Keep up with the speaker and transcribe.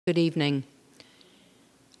Good evening,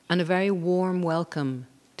 and a very warm welcome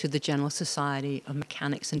to the General Society of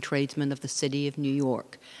Mechanics and Tradesmen of the City of New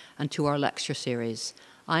York and to our lecture series.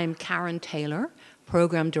 I am Karen Taylor,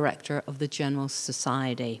 Program Director of the General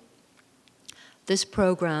Society. This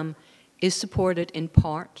program is supported in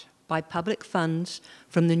part by public funds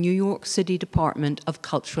from the New York City Department of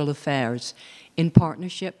Cultural Affairs in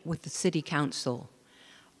partnership with the City Council.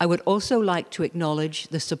 I would also like to acknowledge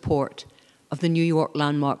the support of the New York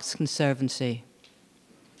Landmarks Conservancy.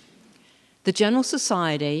 The General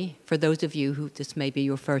Society, for those of you who this may be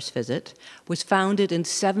your first visit, was founded in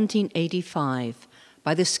 1785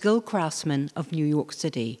 by the skilled craftsmen of New York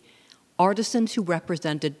City, artisans who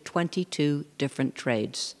represented 22 different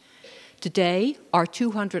trades. Today, our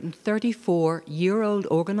 234-year-old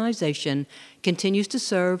organization continues to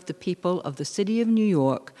serve the people of the City of New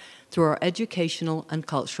York through our educational and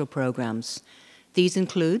cultural programs. These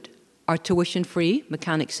include our tuition-free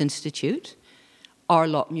Mechanics Institute, our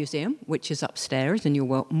Lot Museum, which is upstairs, and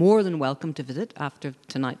you're more than welcome to visit after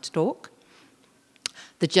tonight's talk,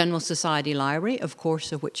 the General Society Library, of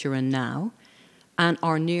course, of which you're in now, and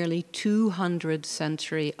our nearly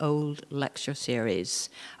 200-century-old lecture series,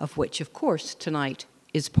 of which, of course, tonight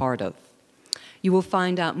is part of. You will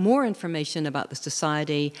find out more information about the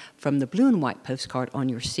Society from the blue and white postcard on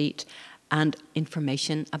your seat, and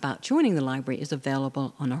information about joining the library is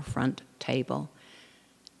available on our front table.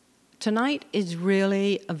 Tonight is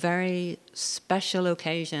really a very special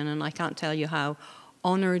occasion, and I can't tell you how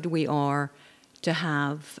honored we are to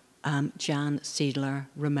have Jan Seidler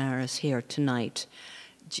Ramirez here tonight.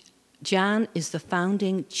 Jan is the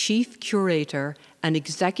founding Chief Curator and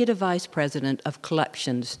Executive Vice President of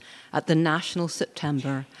Collections at the National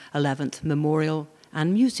September 11th Memorial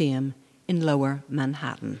and Museum in Lower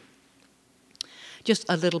Manhattan. Just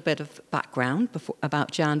a little bit of background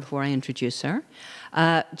about Jan before I introduce her.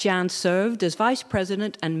 Jan served as Vice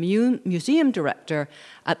President and Museum Director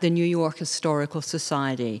at the New York Historical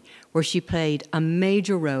Society, where she played a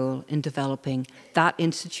major role in developing that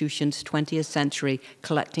institution's 20th century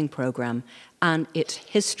collecting program and its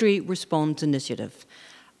History Responds initiative,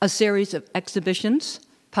 a series of exhibitions,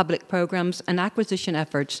 public programs, and acquisition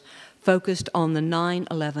efforts focused on the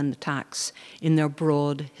 9/11 attacks in their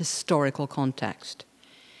broad historical context.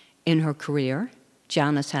 In her career,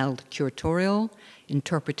 Jan has held curatorial,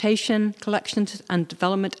 interpretation, collections and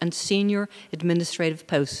development, and senior administrative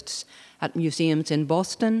posts at museums in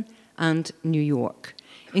Boston and New York,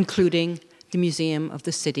 including the Museum of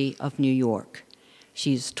the City of New York.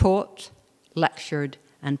 She's taught, lectured,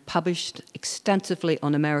 and published extensively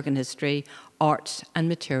on American history, arts, and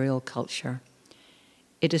material culture.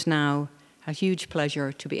 It is now a huge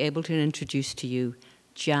pleasure to be able to introduce to you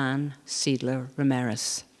Jan Seidler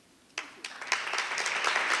Ramirez.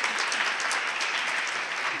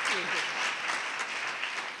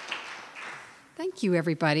 Thank you,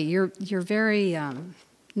 everybody. You're very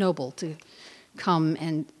noble to come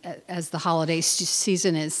and, as the holiday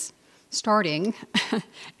season is starting,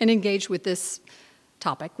 and engage with this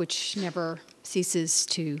topic, which never ceases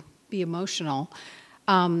to be emotional.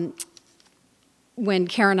 When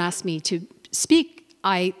Karen asked me to speak,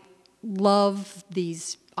 I love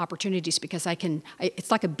these opportunities because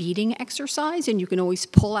it's like a beading exercise, and you can always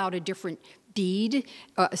pull out a different bead,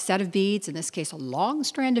 a set of beads, in this case a long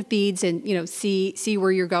strand of beads, and see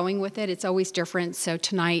where you're going with it. It's always different. So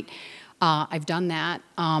tonight I've done that,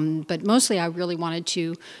 but mostly I really wanted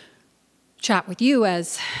to chat with you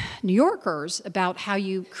as New Yorkers about how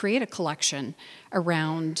you create a collection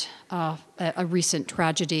around a recent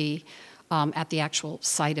tragedy at the actual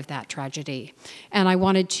site of that tragedy. And I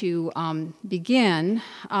wanted to begin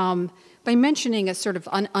by mentioning a sort of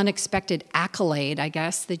unexpected accolade, I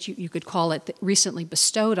guess, that you could call it, that recently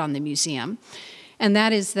bestowed on the museum. And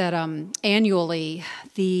that is that annually,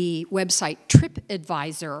 the website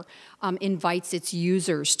TripAdvisor invites its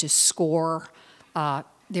users to score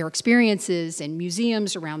their experiences in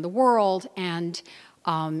museums around the world. And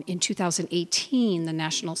in 2018, the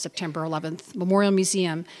National September 11th Memorial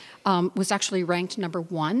Museum was actually ranked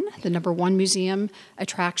 #1, the #1 museum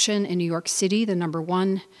attraction in New York City, the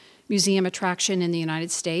 #1 museum attraction in the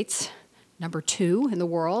United States, #2 in the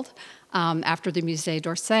world, after the Musée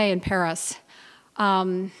d'Orsay in Paris.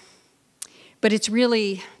 But it's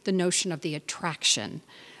really the notion of the attraction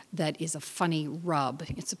that is a funny rub.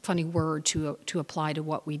 It's a funny word to apply to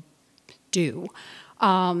what we do.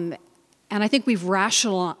 And I think we've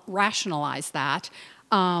rationalized that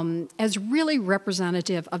as really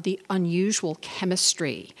representative of the unusual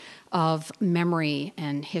chemistry of memory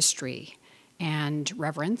and history and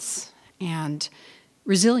reverence and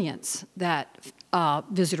resilience that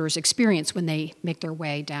visitors experience when they make their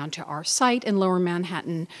way down to our site in Lower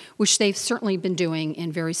Manhattan, which they've certainly been doing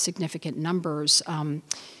in very significant numbers.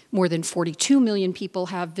 More than 42 million people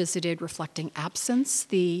have visited, reflecting absence.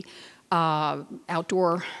 The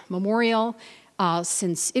outdoor memorial,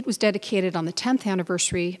 since it was dedicated on the 10th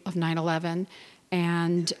anniversary of 9/11,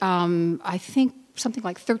 and I think something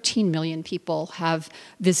like 13 million people have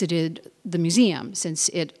visited the museum since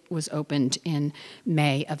it was opened in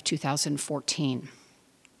May of 2014.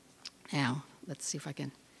 Now, let's see if I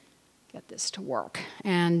can get this to work.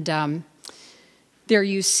 And there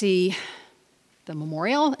you see the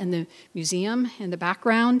memorial and the museum in the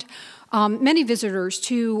background. Many visitors,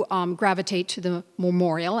 too, gravitate to the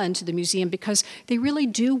memorial and to the museum because they really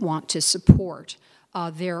do want to support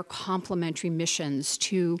their complementary missions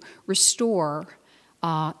to restore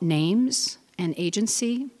names and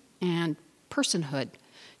agency and personhood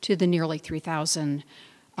to the nearly 3,000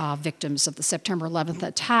 victims of the September 11th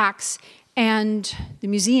attacks. And the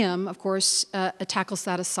museum, of course, tackles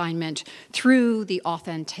that assignment through the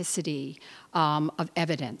authenticity of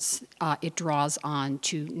evidence it draws on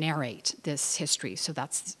to narrate this history. So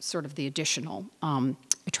that's sort of the additional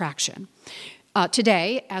attraction.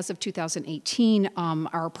 Today, as of 2018,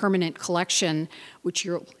 our permanent collection, which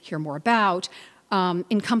you'll hear more about,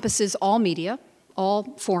 encompasses all media, all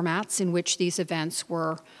formats in which these events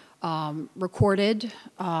were recorded,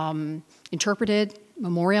 interpreted,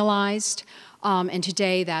 memorialized, and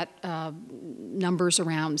today that numbers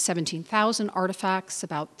around 17,000 artifacts,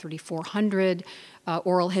 about 3,400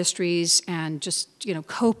 oral histories, and just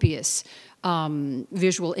copious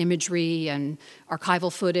visual imagery and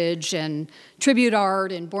archival footage and tribute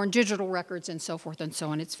art and born digital records and so forth and so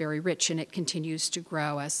on. It's very rich, and it continues to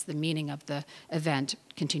grow as the meaning of the event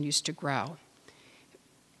continues to grow.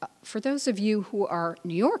 For those of you who are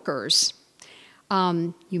New Yorkers,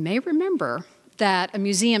 you may remember that a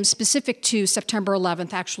museum specific to September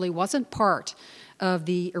 11th actually wasn't part of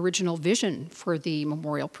the original vision for the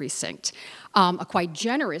Memorial Precinct. A quite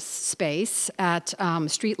generous space at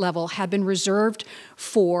street level had been reserved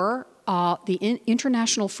for the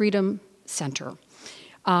International Freedom Center,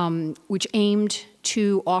 which aimed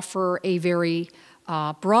to offer a very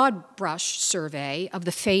broad brush survey of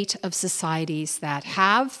the fate of societies that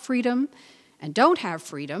have freedom and don't have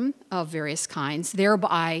freedom of various kinds,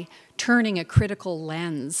 thereby turning a critical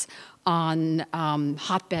lens on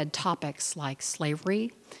hotbed topics like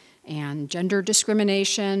slavery and gender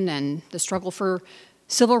discrimination and the struggle for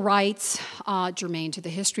civil rights germane to the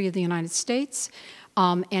history of the United States.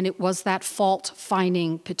 And it was that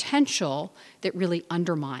fault-finding potential that really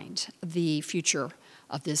undermined the future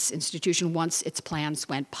of this institution once its plans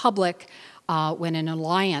went public, when an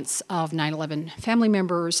alliance of 9/11 family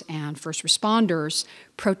members and first responders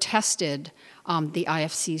protested the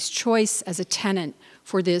IFC's choice as a tenant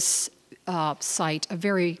for this site, a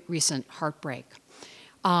very recent heartbreak.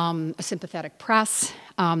 A sympathetic press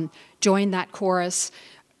joined that chorus,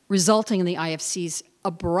 resulting in the IFC's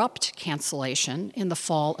abrupt cancellation in the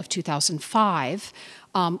fall of 2005,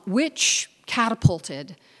 which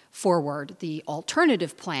catapulted forward the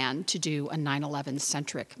alternative plan to do a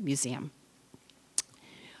 9/11-centric museum.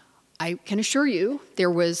 I can assure you there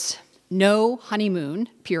was no honeymoon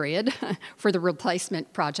period for the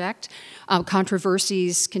replacement project.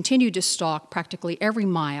 Controversies continued to stalk practically every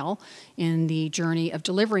mile in the journey of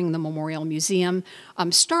delivering the Memorial Museum,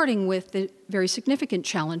 starting with the very significant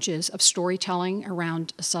challenges of storytelling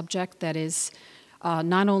around a subject that is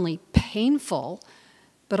not only painful,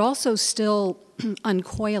 but also still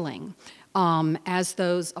uncoiling, as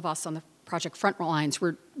those of us on the project front lines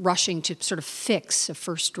were rushing to sort of fix a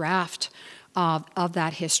first draft of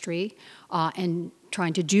that history, and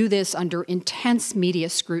trying to do this under intense media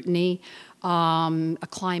scrutiny, a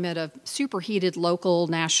climate of superheated local,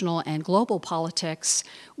 national, and global politics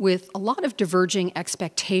with a lot of diverging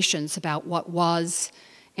expectations about what was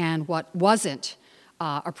and what wasn't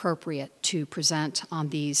appropriate to present on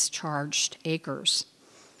these charged acres.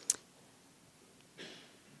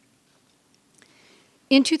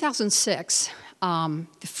 In 2006,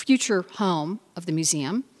 the future home of the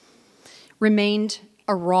museum remained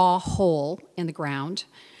a raw hole in the ground.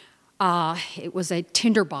 It was a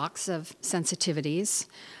tinderbox of sensitivities.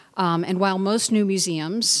 And while most new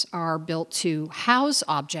museums are built to house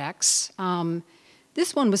objects,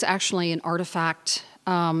 this one was actually an artifact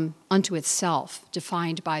unto itself,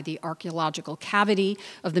 defined by the archaeological cavity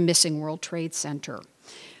of the missing World Trade Center.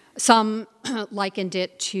 Some likened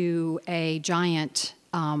it to a giant,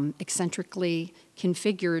 eccentrically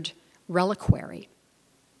configured reliquary.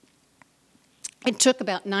 It took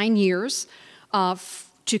about 9 years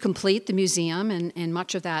to complete the museum, and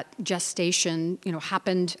much of that gestation,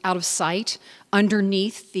 happened out of sight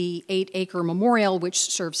underneath the 8-acre memorial, which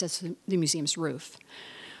serves as the museum's roof.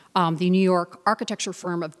 The New York architecture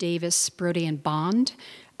firm of Davis, Brody, and Bond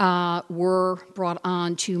were brought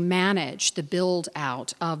on to manage the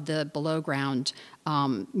build-out of the below-ground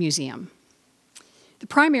museum. The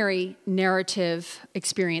primary narrative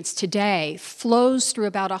experience today flows through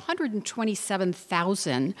about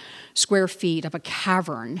 127,000 square feet of a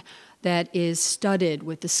cavern that is studded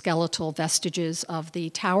with the skeletal vestiges of the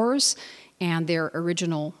towers and their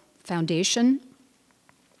original foundation.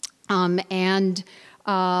 The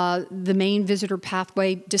main visitor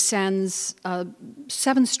pathway descends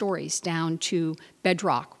 7 stories down to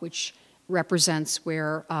bedrock, which represents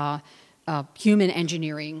where human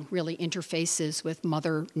engineering really interfaces with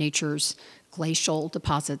Mother Nature's glacial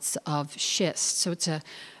deposits of schist. So it's a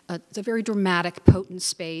very dramatic, potent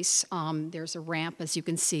space. There's a ramp, as you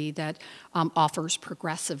can see, that offers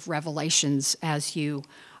progressive revelations as you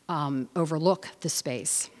overlook the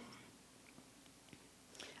space.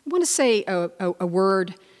 I want to say a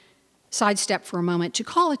word, sidestep for a moment, to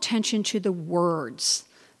call attention to the words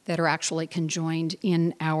that are actually conjoined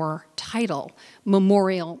in our title,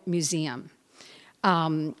 Memorial Museum.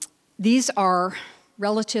 These are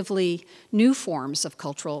relatively new forms of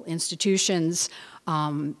cultural institutions.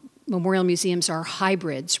 Memorial museums are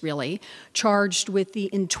hybrids, really, charged with the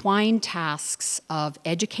entwined tasks of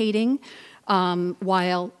educating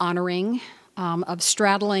while honoring, of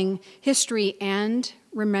straddling history and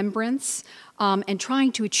remembrance, and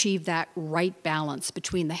trying to achieve that right balance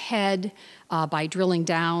between the head by drilling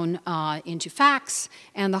down into facts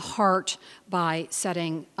and the heart by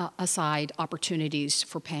setting aside opportunities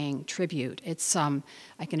for paying tribute. It's, I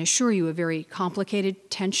can assure you, a very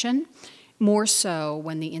complicated tension, more so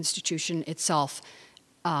when the institution itself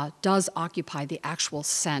does occupy the actual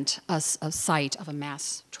site of a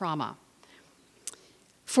mass trauma.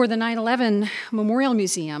 For the 9/11 Memorial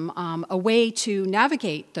Museum, a way to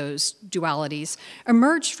navigate those dualities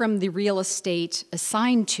emerged from the real estate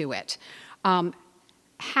assigned to it.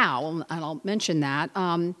 How? And I'll mention that.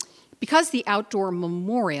 Because the outdoor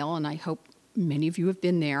memorial, and I hope many of you have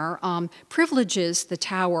been there, privileges the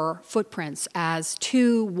tower footprints as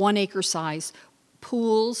 2 1-acre size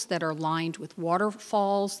pools that are lined with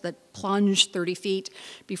waterfalls that plunge 30 feet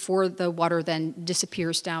before the water then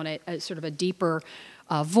disappears down a sort of a deeper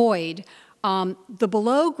void. The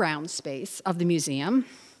below-ground space of the museum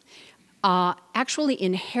actually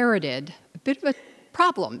inherited a bit of a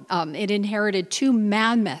problem. It inherited 2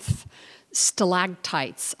 mammoth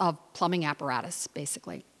stalactites of plumbing apparatus,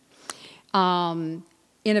 basically. In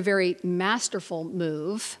a very masterful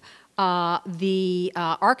move, the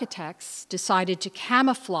architects decided to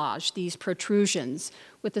camouflage these protrusions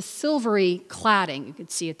with a silvery cladding. You can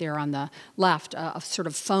see it there on the left, a sort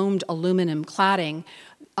of foamed aluminum cladding,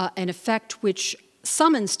 an effect which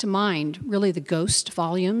summons to mind really the ghost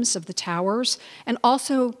volumes of the towers, and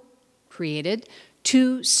also created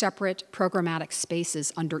 2 separate programmatic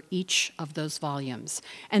spaces under each of those volumes.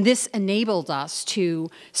 And this enabled us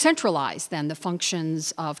to centralize then the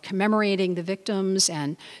functions of commemorating the victims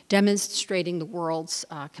and demonstrating the world's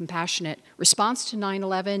compassionate response to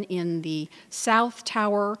 9/11 in the South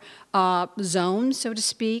Tower zone, so to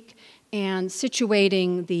speak, and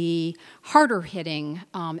situating the harder-hitting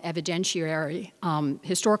evidentiary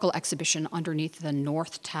historical exhibition underneath the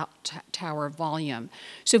North Tower volume.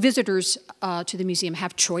 So visitors to the museum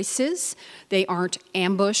have choices. They aren't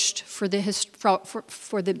ambushed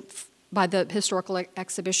by the historical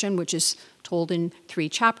exhibition, which is told in 3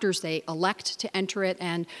 chapters. They elect to enter it,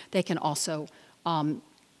 and they can also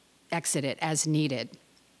exit it as needed.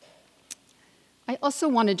 I also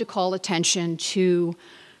wanted to call attention to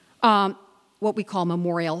what we call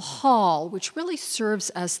Memorial Hall, which really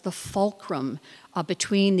serves as the fulcrum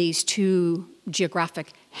between these 2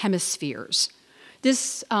 geographic hemispheres.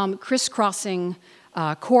 This crisscrossing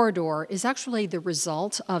corridor is actually the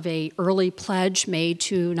result of an early pledge made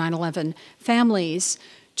to 9/11 families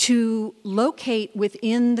to locate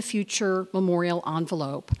within the future memorial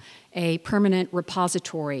envelope a permanent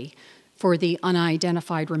repository for the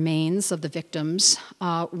unidentified remains of the victims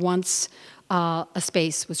once a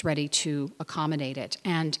space was ready to accommodate it.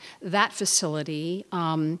 And that facility,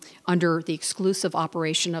 under the exclusive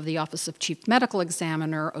operation of the Office of Chief Medical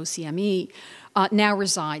Examiner, OCME, now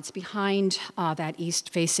resides behind that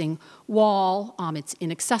east-facing wall. It's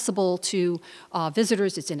inaccessible to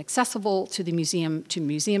visitors. It's inaccessible to the museum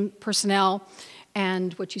personnel.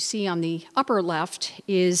 And what you see on the upper left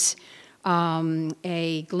is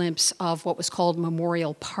a glimpse of what was called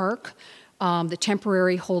Memorial Park, the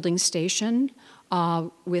temporary holding station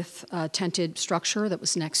with a tented structure that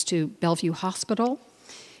was next to Bellevue Hospital.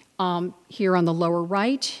 Here on the lower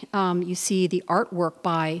right, you see the artwork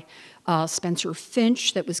by Spencer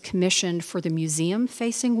Finch that was commissioned for the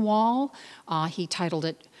museum-facing wall. He titled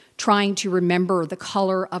it, "Trying to Remember the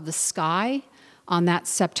Color of the Sky." On that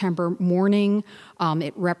September morning,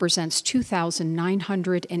 it represents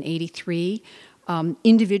 2,983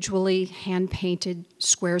 individually hand-painted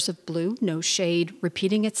squares of blue, no shade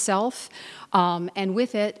repeating itself. And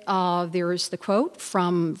with it, there is the quote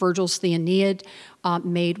from Virgil's The Aeneid,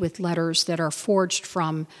 made with letters that are forged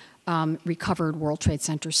from recovered World Trade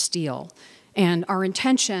Center steel. And our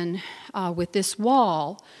intention with this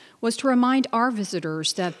wall was to remind our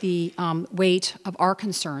visitors that the weight of our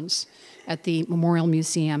concerns at the Memorial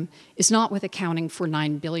Museum is not with accounting for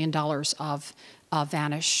 $9 billion of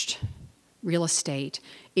vanished real estate.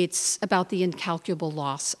 It's about the incalculable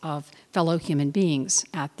loss of fellow human beings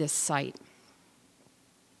at this site.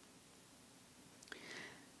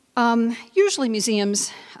 Usually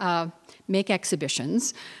museums make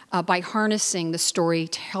exhibitions by harnessing the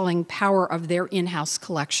storytelling power of their in-house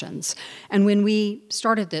collections. And when we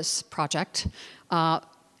started this project,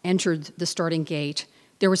 entered the starting gate,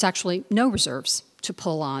 there was actually no reserves to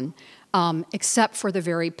pull on, except for the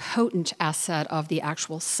very potent asset of the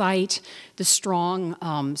actual site, the strong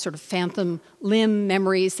sort of phantom limb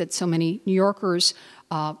memories that so many New Yorkers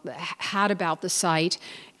had about the site,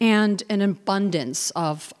 and an abundance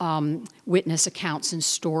of witness accounts and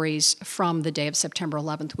stories from the day of September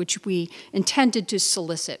 11th, which we intended to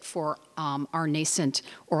solicit for our nascent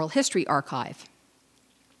oral history archive.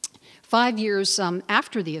 5 years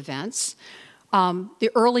after the events, the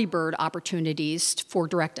early bird opportunities for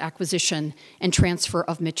direct acquisition and transfer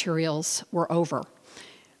of materials were over.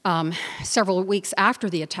 Several weeks after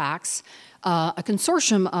the attacks, a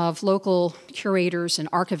consortium of local curators and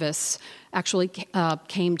archivists actually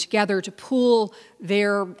came together to pool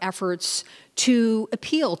their efforts to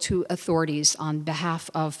appeal to authorities on behalf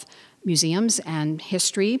of museums and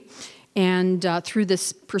history. And through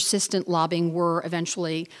this persistent lobbying, were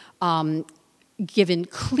eventually given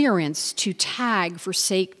clearance to tag for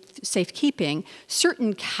safekeeping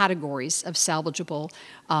certain categories of salvageable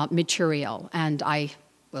material. And I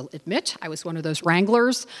will admit, I was one of those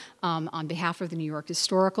wranglers on behalf of the New York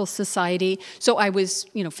Historical Society. So I was,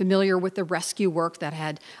 familiar with the rescue work that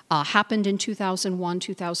had happened in 2001,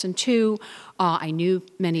 2002. I knew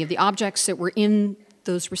many of the objects that were in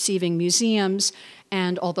those receiving museums.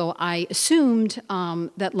 And although I assumed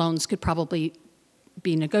that loans could probably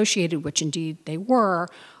be negotiated, which indeed they were,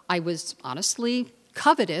 I was honestly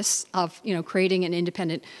covetous of creating an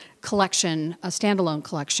independent collection, a standalone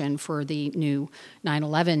collection for the new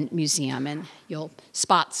 9/11 museum. And you'll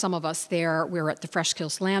spot some of us there. We were at the Fresh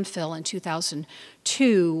Kills landfill in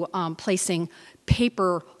 2002, placing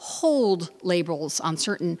paper hold labels on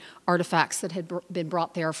certain artifacts that had been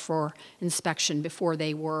brought there for inspection before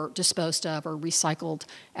they were disposed of or recycled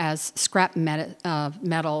as scrap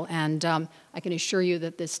metal. And I can assure you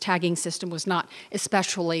that this tagging system was not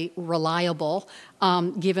especially reliable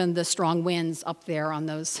given the strong winds up there on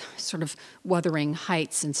those sort of wuthering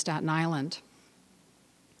heights in Staten Island.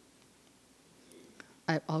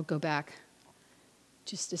 I'll go back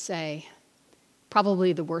just to say,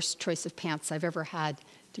 probably the worst choice of pants I've ever had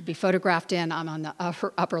to be photographed in. I'm on the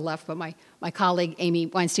upper left, but my colleague, Amy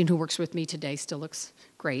Weinstein, who works with me today, still looks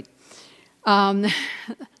great.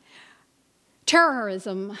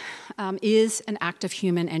 Terrorism is an act of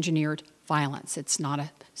human-engineered violence. It's not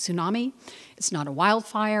a tsunami. It's not a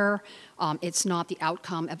wildfire. It's not the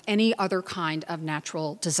outcome of any other kind of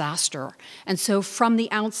natural disaster. And so from the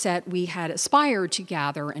outset, we had aspired to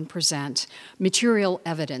gather and present material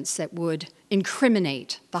evidence that would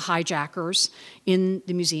incriminate the hijackers in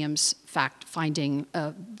the museum's factual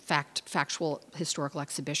historical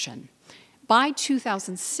exhibition. By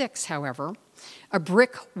 2006, however, a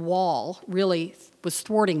brick wall really was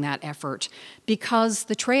thwarting that effort because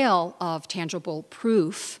the trail of tangible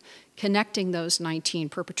proof connecting those 19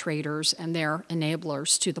 perpetrators and their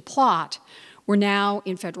enablers to the plot were now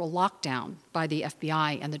in federal lockdown by the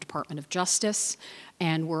FBI and the Department of Justice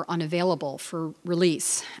and were unavailable for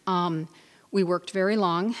release. We worked very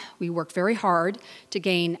long, we worked very hard to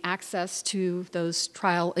gain access to those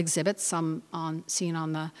trial exhibits, some seen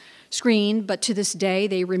on the screen, but to this day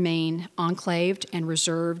they remain enclaved and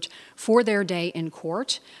reserved for their day in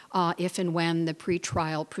court if and when the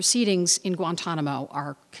pretrial proceedings in Guantanamo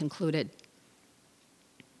are concluded.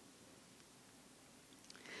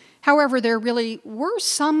 However, there really were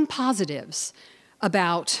some positives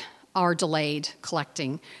about our delayed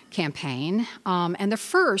collecting campaign, and the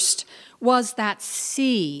first was that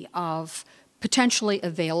sea of potentially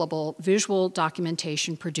available visual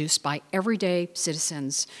documentation produced by everyday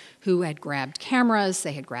citizens who had grabbed cameras,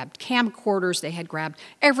 they had grabbed camcorders, they had grabbed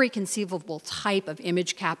every conceivable type of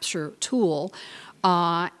image capture tool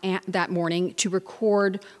that morning to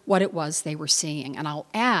record what it was they were seeing. And I'll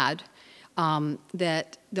add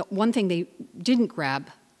that the one thing they didn't grab,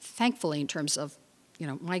 thankfully, in terms of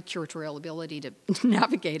my curatorial ability to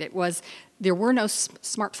navigate it, was there were no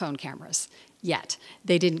smartphone cameras yet.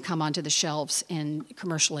 They didn't come onto the shelves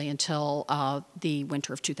commercially until the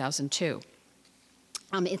winter of 2002.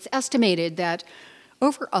 It's estimated that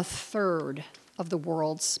over a third of the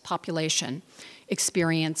world's population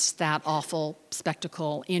experienced that awful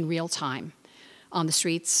spectacle in real time, on the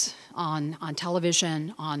streets, on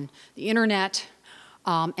television, on the internet.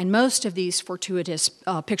 And most of these fortuitous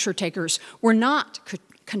picture takers were not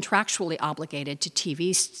contractually obligated to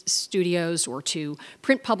TV studios or to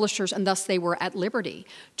print publishers, and thus they were at liberty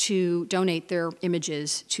to donate their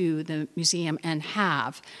images to the museum and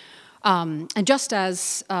have. And just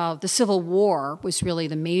as the Civil War was really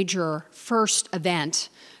the major first event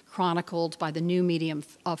chronicled by the new medium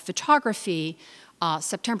of photography,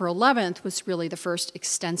 September 11th was really the first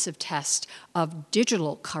extensive test of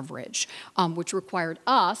digital coverage, which required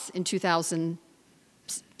us in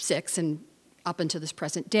 2006 and up until this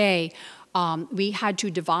present day, we had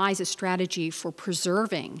to devise a strategy for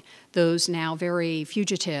preserving those now very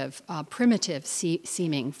fugitive, primitive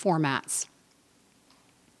seeming formats.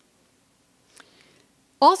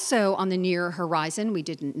 Also on the near horizon, we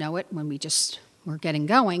didn't know it when we just were getting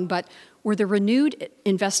going, but were the renewed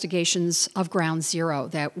investigations of Ground Zero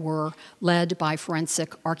that were led by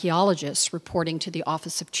forensic archaeologists reporting to the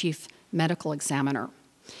Office of Chief Medical Examiner.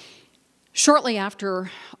 Shortly after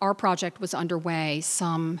our project was underway,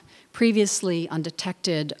 some previously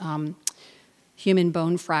undetected human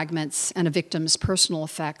bone fragments and a victim's personal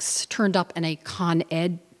effects turned up in a Con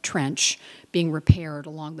Ed trench being repaired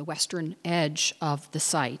along the western edge of the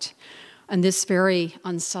site. And this very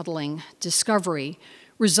unsettling discovery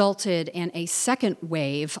resulted in a second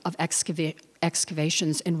wave of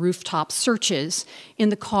excavations and rooftop searches in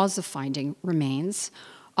the cause of finding remains.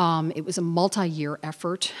 It was a multi-year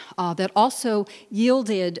effort that also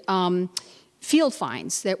yielded field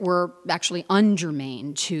finds that were actually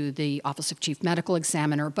ungermane to the Office of Chief Medical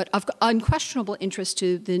Examiner, but of unquestionable interest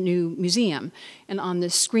to the new museum. And on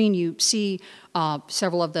this screen, you see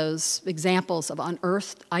several of those examples of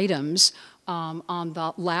unearthed items. On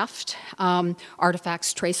the left,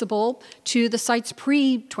 artifacts traceable to the site's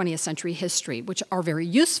pre-20th century history, which are very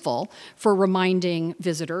useful for reminding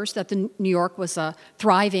visitors that New York was a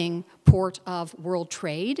thriving port of world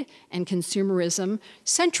trade and consumerism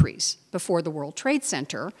centuries before the World Trade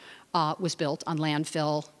Center was built on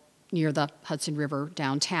landfill near the Hudson River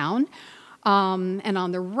downtown. And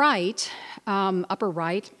on the right, upper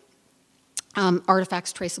right,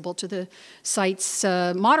 artifacts traceable to the site's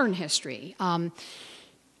modern history.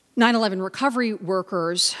 9/11 recovery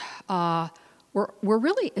workers were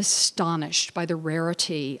really astonished by the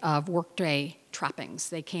rarity of workday trappings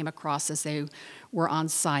they came across as they were on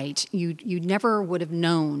site. You never would have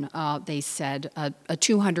known, they said,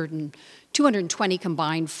 220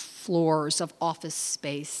 combined floors of office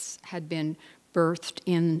space had been birthed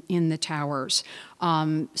in the towers.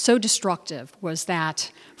 So destructive was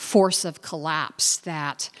that force of collapse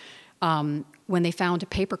that when they found a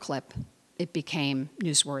paperclip, it became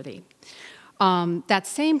newsworthy. That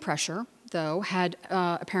same pressure, though, had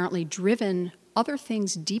apparently driven other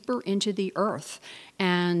things deeper into the earth,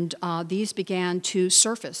 and these began to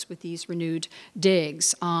surface with these renewed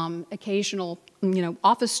digs. Occasional,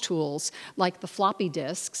 office tools like the floppy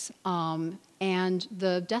disks and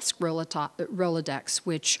the desk Rolodex,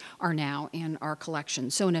 which are now in our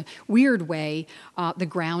collection. So in a weird way, the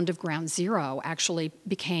ground of Ground Zero actually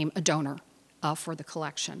became a donor for the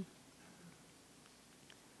collection.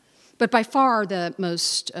 But by far the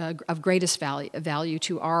most of greatest value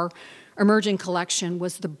to our emerging collection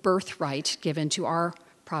was the birthright given to our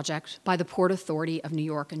project by the Port Authority of New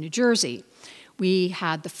York and New Jersey. We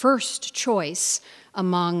had the first choice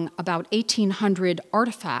among about 1,800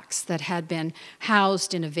 artifacts that had been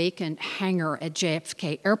housed in a vacant hangar at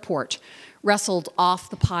JFK Airport, wrestled off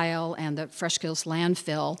the pile and the Freshkills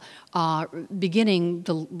landfill beginning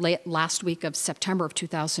the last week of September of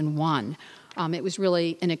 2001. It was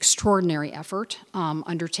really an extraordinary effort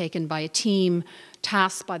undertaken by a team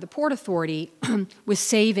tasked by the Port Authority with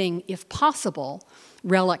saving, if possible,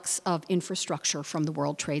 relics of infrastructure from the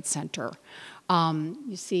World Trade Center.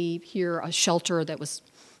 You see here a shelter that was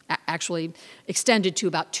actually extended to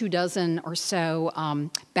about 24 or so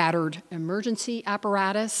battered emergency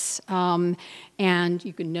apparatus. And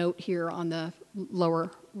you can note here on the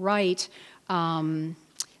lower right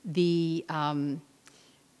the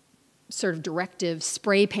sort of directive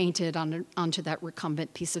spray painted onto that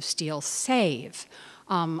recumbent piece of steel, save.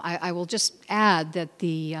 I will just add that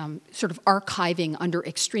the sort of archiving under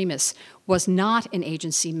extremis was not an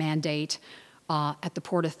agency mandate at the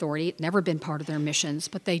Port Authority. It never been part of their missions,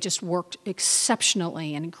 but they just worked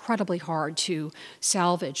exceptionally and incredibly hard to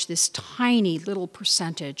salvage this tiny little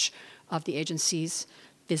percentage of the agency's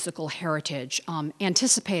physical heritage,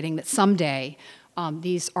 anticipating that someday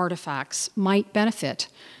these artifacts might benefit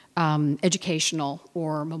educational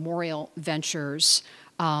or memorial ventures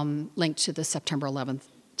linked to the September 11th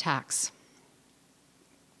attacks.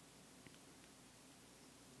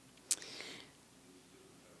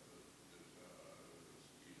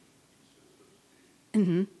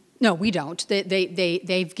 Mm-hmm. No, we don't.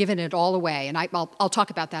 They've given it all away, and I'll talk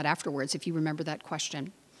about that afterwards if you remember that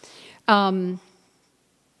question. Hangar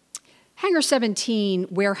 17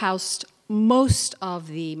 warehoused most of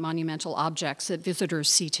the monumental objects that visitors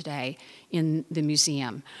see today in the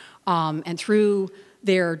museum. And through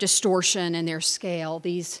their distortion and their scale,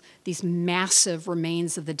 these massive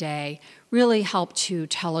remains of the day really help to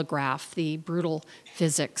telegraph the brutal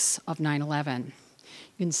physics of 9/11.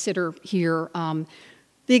 Consider here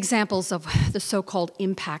the examples of the so-called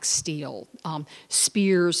impact steel,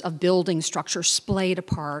 spears of building structure splayed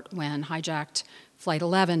apart when hijacked Flight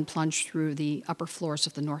 11 plunged through the upper floors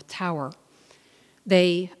of the North Tower.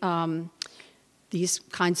 These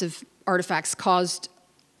kinds of artifacts caused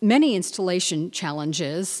many installation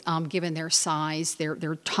challenges, given their size,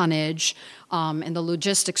 their tonnage, and the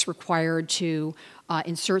logistics required to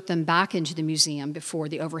insert them back into the museum before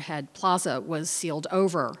the overhead plaza was sealed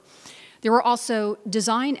over. There were also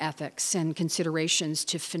design ethics and considerations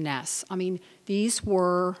to finesse. I mean, these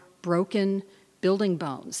were broken building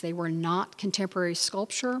bones. They were not contemporary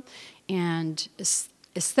sculpture, and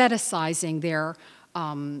aestheticizing their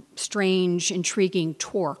strange, intriguing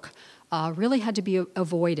torque really had to be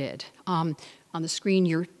avoided. On the screen,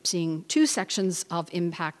 you're seeing two sections of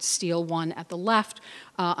impact steel, one at the left,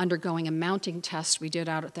 undergoing a mounting test we did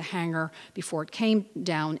out at the hangar before it came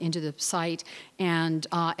down into the site, and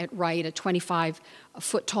at right, a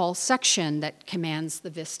 25-foot-tall section that commands the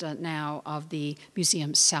vista now of the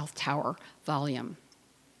museum's South Tower volume.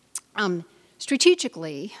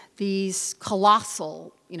 Strategically, these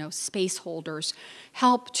colossal, space holders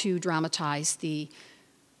help to dramatize the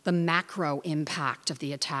macro impact of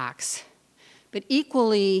the attacks. But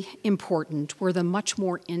equally important were the much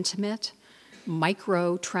more intimate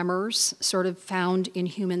micro tremors sort of found in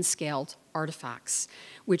human-scaled artifacts,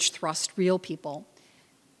 which thrust real people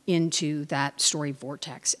into that story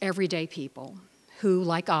vortex, everyday people who,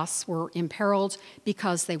 like us, were imperiled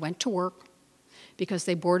because they went to work, because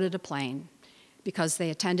they boarded a plane, because they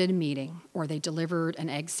attended a meeting, or they delivered an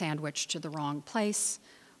egg sandwich to the wrong place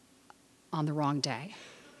on the wrong day.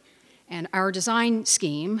 And our design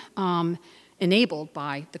scheme, enabled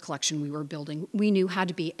by the collection we were building, we knew how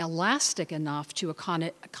to be elastic enough to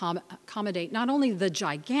accommodate not only the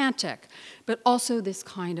gigantic, but also this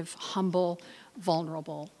kind of humble,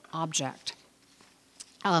 vulnerable object.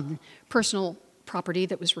 Personal property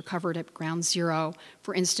that was recovered at Ground Zero,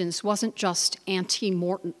 for instance, wasn't just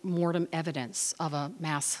anti-mortem evidence of a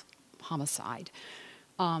mass homicide.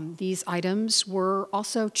 These items were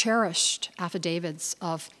also cherished affidavits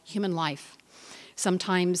of human life.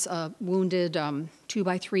 Sometimes a wounded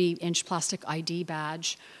 2x3-inch plastic ID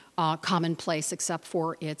badge, commonplace except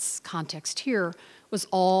for its context here, was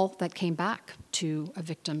all that came back to a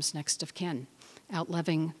victim's next of kin,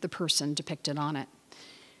 outliving the person depicted on it.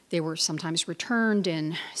 They were sometimes returned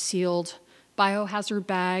in sealed biohazard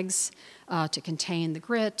bags to contain the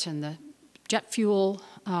grit and the jet fuel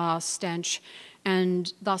stench,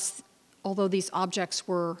 and thus, although these objects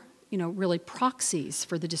were really proxies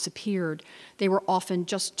for the disappeared, they were often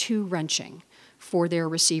just too wrenching for their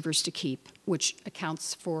receivers to keep, which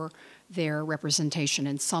accounts for their representation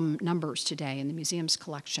in some numbers today in the museum's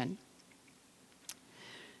collection.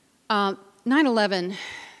 9/11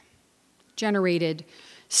 generated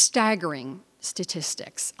staggering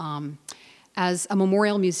statistics. As a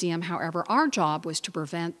memorial museum, however, our job was to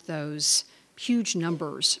prevent those huge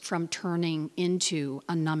numbers from turning into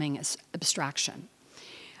a numbing abstraction.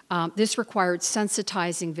 This required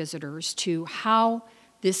sensitizing visitors to how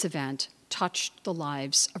this event touched the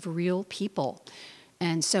lives of real people.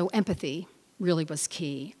 And so empathy really was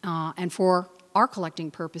key. And for our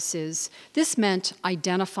collecting purposes, this meant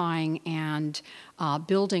identifying and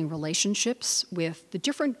building relationships with the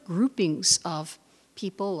different groupings of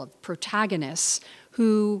people, of protagonists,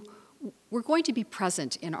 who were going to be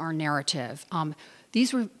present in our narrative.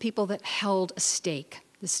 These were people that held a stake,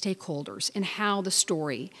 the stakeholders, in how the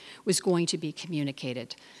story was going to be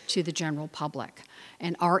communicated to the general public.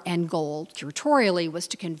 And our end goal, curatorially, was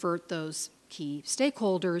to convert those key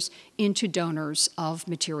stakeholders into donors of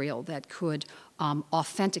material that could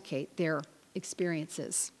authenticate their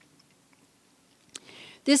experiences.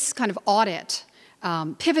 This kind of audit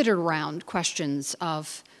pivoted around questions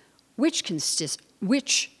of which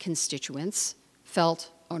constituents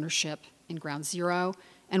felt ownership in Ground Zero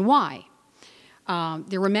and why.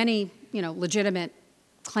 There were many, legitimate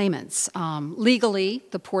claimants. Legally,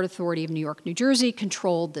 the Port Authority of New York, New Jersey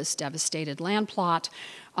controlled this devastated land plot.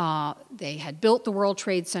 They had built the World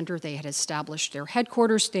Trade Center, they had established their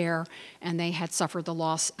headquarters there, and they had suffered the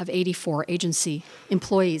loss of 84 agency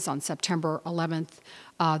employees on September 11th,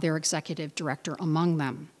 their executive director among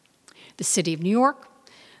them. The City of New York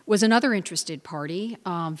was another interested party,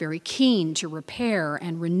 very keen to repair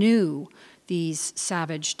and renew these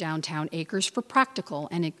savage downtown acres for practical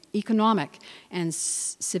and economic and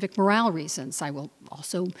civic morale reasons. I will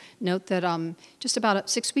also note that just about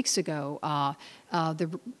 6 weeks ago,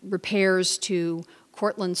 the repairs to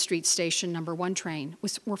Cortlandt Street Station number 1 train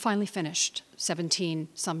were finally finished 17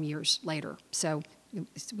 some years later. So it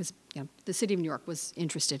was, the City of New York was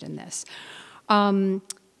interested in this.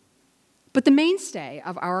 But the mainstay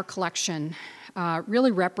of our collection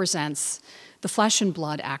really represents the flesh and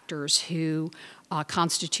blood actors who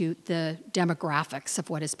constitute the demographics of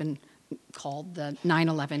what has been called the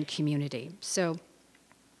 9/11 community. So,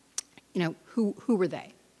 who were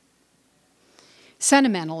they?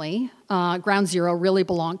 Sentimentally, Ground Zero really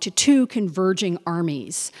belonged to 2 converging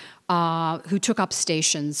armies who took up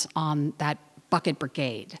stations on that bucket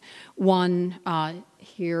brigade. One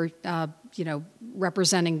here,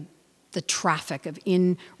 representing the traffic of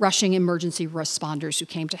rushing emergency responders who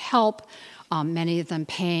came to help, many of them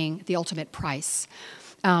paying the ultimate price.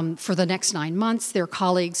 For the next 9 months, their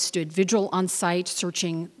colleagues stood vigil on site,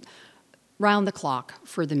 searching round the clock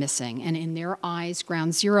for the missing. And in their eyes,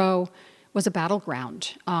 Ground Zero was a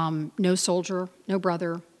battleground. No soldier, no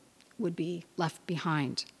brother would be left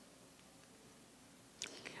behind.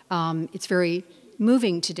 It's very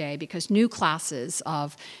moving today because new classes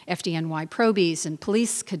of FDNY probies and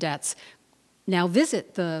police cadets now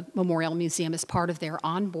visit the Memorial Museum as part of their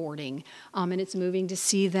onboarding, and it's moving to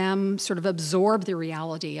see them sort of absorb the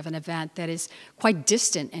reality of an event that is quite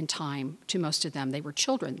distant in time to most of them. They were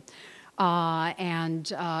children.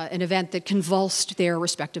 And an event that convulsed their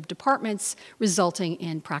respective departments, resulting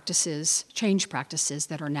in change practices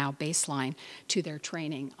that are now baseline to their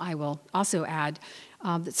training. I will also add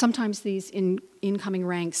that sometimes these incoming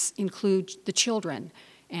ranks include the children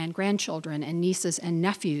and grandchildren and nieces and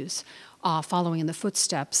nephews following in the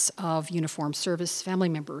footsteps of uniformed service family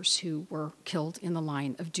members who were killed in the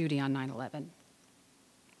line of duty on 9/11.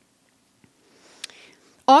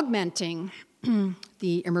 Augmenting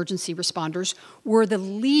the emergency responders were the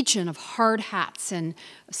legion of hard hats and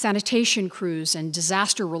sanitation crews and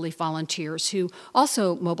disaster relief volunteers who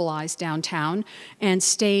also mobilized downtown and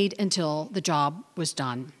stayed until the job was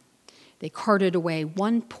done. They carted away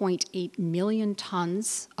 1.8 million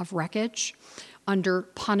tons of wreckage under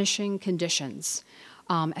punishing conditions.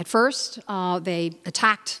 At first, they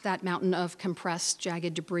attacked that mountain of compressed,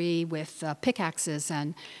 jagged debris with pickaxes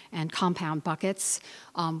and compound buckets,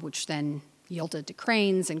 which then yielded to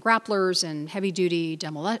cranes and grapplers and heavy-duty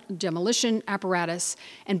demolition apparatus.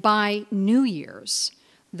 And by New Year's,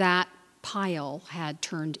 that pile had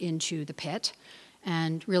turned into the pit.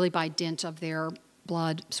 And really by dint of their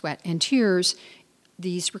blood, sweat, and tears,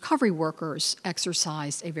 these recovery workers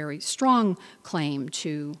exercised a very strong claim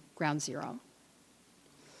to Ground Zero.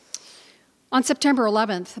 On September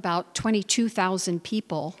 11th, about 22,000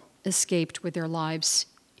 people escaped with their lives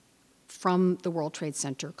from the World Trade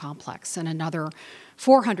Center complex, and another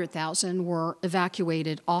 400,000 were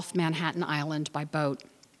evacuated off Manhattan Island by boat.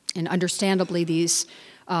 And understandably, these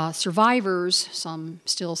survivors, some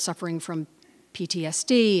still suffering from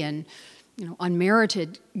PTSD and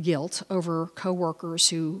unmerited guilt over coworkers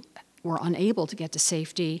who were unable to get to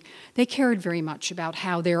safety, they cared very much about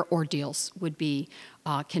how their ordeals would be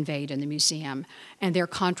conveyed in the museum. And their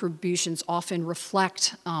contributions often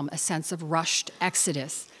reflect a sense of rushed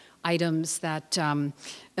exodus items that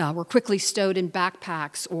were quickly stowed in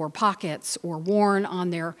backpacks or pockets or worn on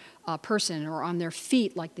their person or on their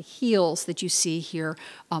feet, like the heels that you see here,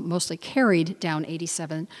 mostly carried down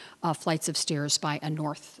 87 flights of stairs by a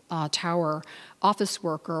North Tower office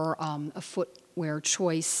worker, a footwear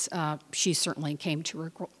choice she certainly came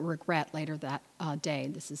to regret later that day.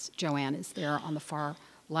 This is Joanne is there on the far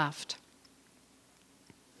left.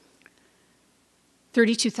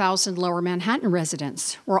 32,000 Lower Manhattan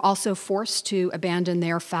residents were also forced to abandon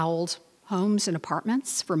their fouled homes and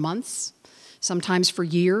apartments for months, sometimes for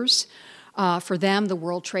years. For them, the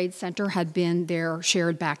World Trade Center had been their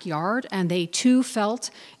shared backyard, and they too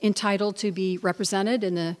felt entitled to be represented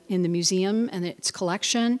in the museum and its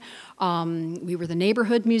collection. We were the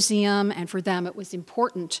neighborhood museum, and for them it was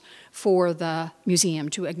important for the museum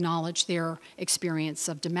to acknowledge their experience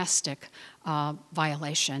of domestic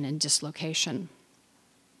violation and dislocation.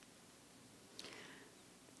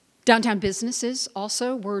 Downtown businesses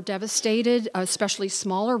also were devastated, especially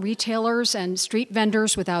smaller retailers and street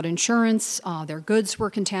vendors without insurance. Their goods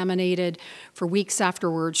were contaminated. For weeks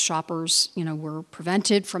afterwards, shoppers, were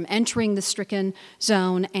prevented from entering the stricken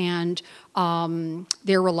zone, and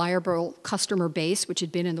their reliable customer base, which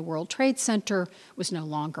had been in the World Trade Center, was no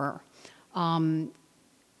longer.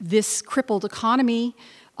 This crippled economy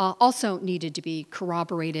also needed to be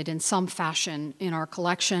corroborated in some fashion in our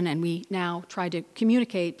collection, and we now try to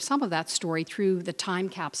communicate some of that story through the time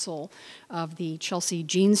capsule of the Chelsea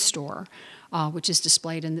Jeans Store, which is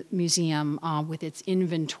displayed in the museum with its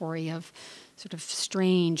inventory of sort of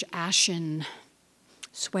strange ashen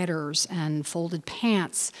sweaters and folded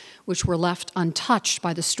pants, which were left untouched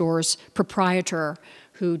by the store's proprietor,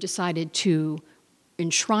 who decided to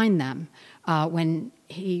enshrine them when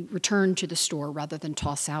he returned to the store rather than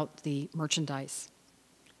toss out the merchandise.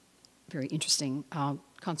 Very interesting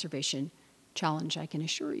conservation challenge, I can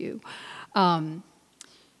assure you. Ground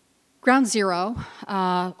Zero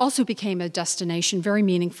also became a destination very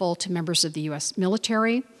meaningful to members of the U.S.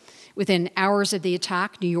 military. Within hours of the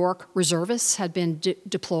attack, New York reservists had been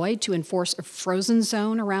deployed to enforce a frozen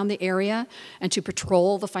zone around the area and to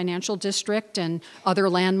patrol the financial district and other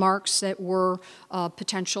landmarks that were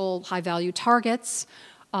potential high-value targets.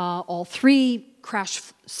 All three crash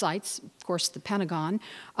sites, of course the Pentagon,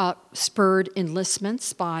 spurred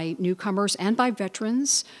enlistments by newcomers and by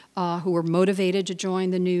veterans who were motivated to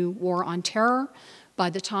join the new war on terror. By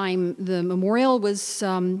the time the memorial was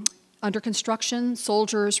under construction,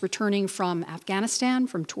 soldiers returning from Afghanistan,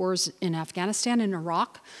 from tours in Afghanistan and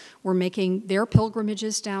Iraq, were making their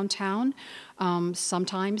pilgrimages downtown.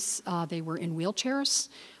 Sometimes they were in wheelchairs.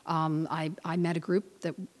 I met a group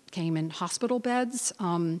that came in hospital beds.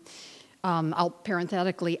 I'll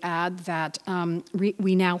parenthetically add that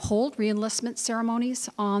we now hold re-enlistment ceremonies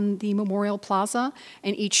on the Memorial Plaza,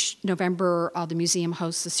 and each November the museum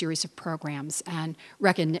hosts a series of programs and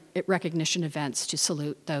recognition events to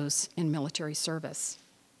salute those in military service.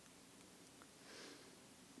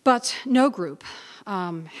 But no group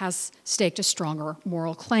has staked a stronger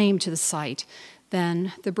moral claim to the site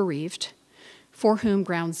than the bereaved, for whom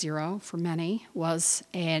Ground Zero, for many, was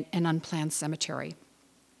an unplanned cemetery.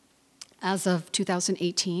 As of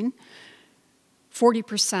 2018,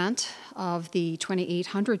 40% of the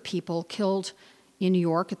 2,800 people killed in New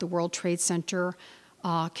York at the World Trade Center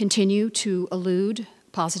continue to elude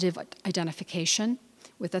positive identification,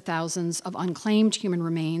 with the thousands of unclaimed human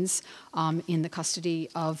remains in the custody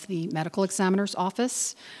of the medical examiner's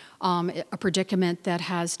office, a predicament that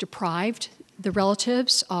has deprived the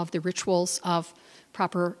relatives of the rituals of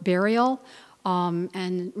proper burial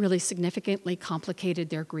and really significantly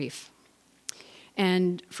complicated their grief.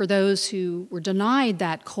 And for those who were denied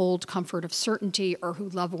that cold comfort of certainty, or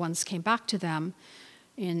whose loved ones came back to them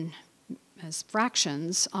as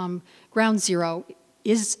fractions, Ground Zero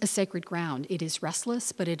is a sacred ground. It is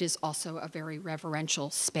restless, but it is also a very reverential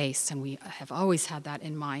space, and we have always had that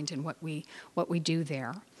in mind in what we do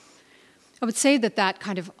there. I would say that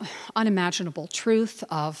kind of unimaginable truth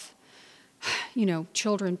of,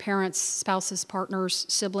 children, parents, spouses, partners,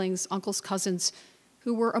 siblings, uncles, cousins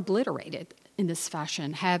who were obliterated in this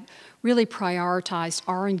fashion have really prioritized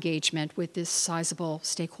our engagement with this sizable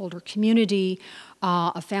stakeholder community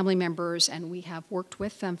of family members, and we have worked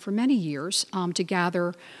with them for many years to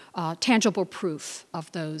gather tangible proof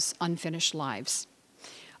of those unfinished lives.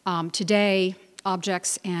 Today,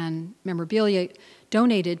 objects and memorabilia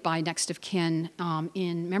donated by next of kin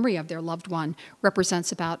in memory of their loved one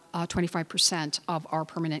represents about 25% of our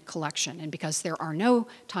permanent collection. And because there are no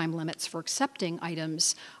time limits for accepting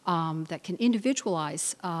items that can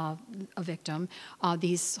individualize a victim,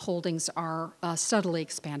 these holdings are steadily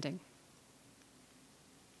expanding.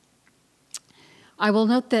 I will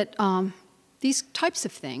note that these types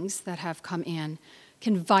of things that have come in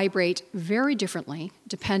can vibrate very differently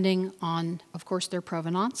depending on, of course, their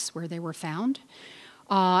provenance, where they were found,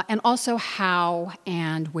 and also how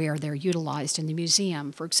and where they're utilized in the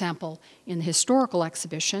museum. For example, in the historical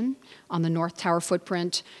exhibition on the North Tower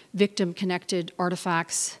footprint, victim-connected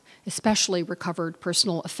artifacts, especially recovered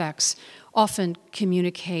personal effects, often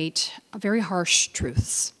communicate very harsh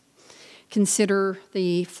truths. Consider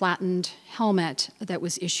the flattened helmet that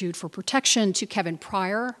was issued for protection to Kevin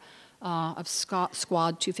Pryor of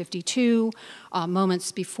Squad 252.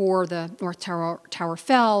 Moments before the North Tower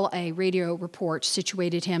fell, a radio report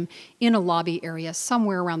situated him in a lobby area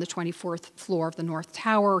somewhere around the 24th floor of the North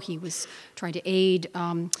Tower. He was trying to aid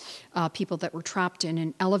people that were trapped in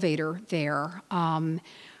an elevator there.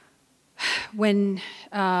 When,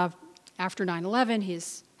 after 9/11,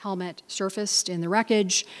 his helmet surfaced in the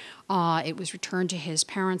wreckage, it was returned to his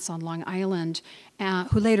parents on Long Island,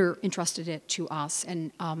 who later entrusted it to us.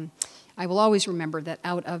 And I will always remember that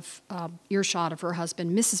out of earshot of her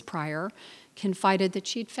husband, Mrs. Pryor, confided that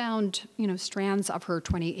she'd found, strands of her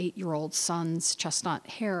 28-year-old son's chestnut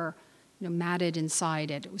hair, matted inside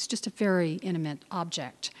it. It was just a very intimate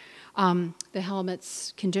object. The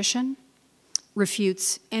helmet's condition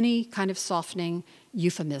refutes any kind of softening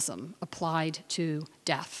euphemism applied to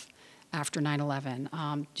death after 9/11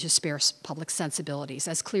 to spare public sensibilities.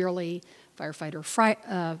 As clearly, firefighter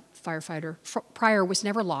Pryor was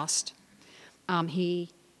never lost. He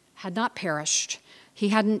had not perished. He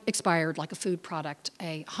hadn't expired like a food product.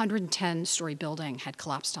 A 110-story building had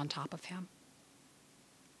collapsed on top of him.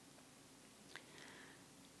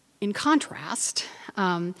 In contrast,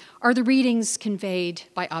 are the readings conveyed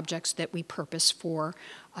by objects that we purpose for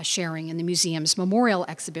sharing in the museum's memorial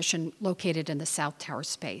exhibition located in the South Tower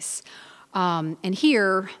space. And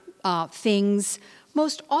here, things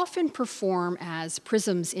most often perform as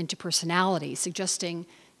prisms into personality, suggesting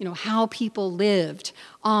how people lived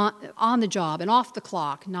on the job and off the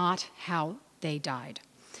clock, not how they died.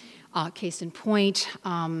 Case in point,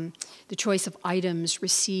 the choice of items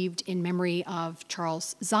received in memory of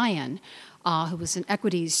Charles Zion, who was an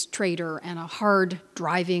equities trader and a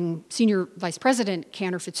hard-driving senior vice president,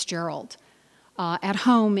 Cantor Fitzgerald. At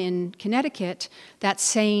home in Connecticut, that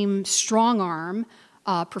same strong arm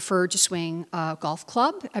preferred to swing a golf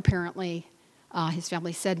club. Apparently, his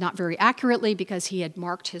family said not very accurately because he had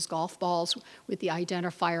marked his golf balls with the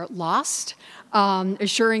identifier lost,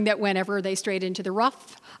 assuring that whenever they strayed into the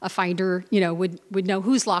rough, a finder would know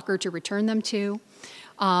whose locker to return them to.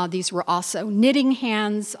 These were also knitting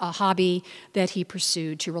hands, a hobby that he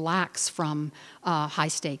pursued to relax from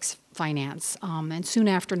high-stakes finance. And soon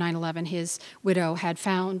after 9/11, his widow had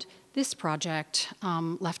found this project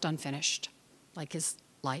left unfinished, like his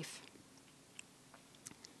life.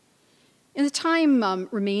 In the time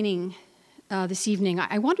remaining this evening,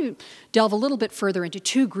 I want to delve a little bit further into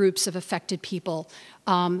two groups of affected people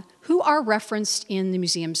who are referenced in the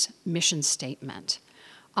museum's mission statement.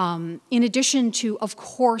 In addition to, of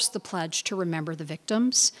course, the pledge to remember the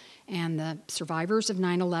victims and the survivors of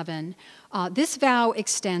 9/11, this vow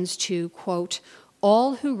extends to, quote,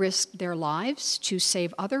 all who risked their lives to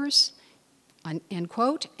save others, end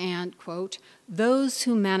quote, and, quote, those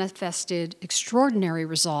who manifested extraordinary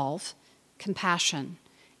resolve, compassion,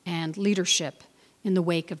 and leadership in the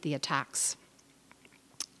wake of the attacks.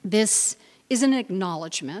 This is an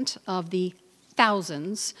acknowledgement of the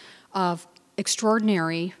thousands of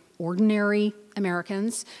extraordinary, ordinary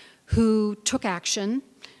Americans who took action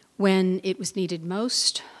when it was needed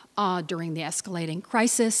most during the escalating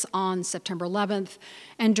crisis on September 11th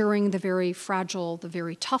and during the very fragile, the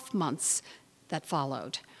very tough months that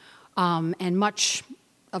followed. And much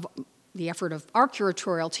of the effort of our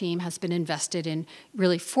curatorial team has been invested in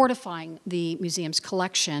really fortifying the museum's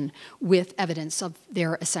collection with evidence of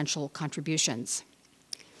their essential contributions.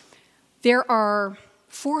 There are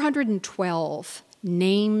 412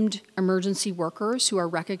 named emergency workers who are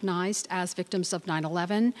recognized as victims of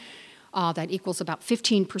 9/11. That equals about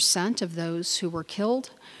 15% of those who were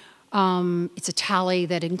killed. It's a tally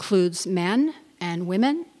that includes men and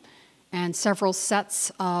women and several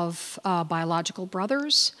sets of biological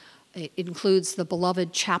brothers. It includes the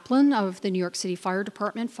beloved chaplain of the New York City Fire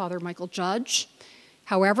Department, Father Michael Judge.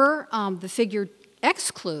 However, the figure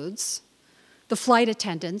excludes the flight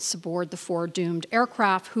attendants aboard the four doomed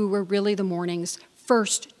aircraft who were really the morning's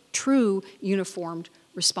first true uniformed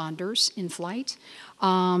responders in flight.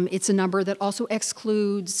 It's a number that also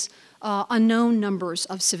excludes unknown numbers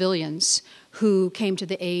of civilians who came to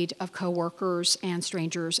the aid of coworkers and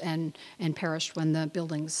strangers and perished when the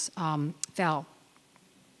buildings fell.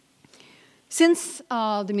 Since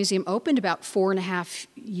the museum opened about 4.5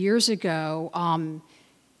 years ago,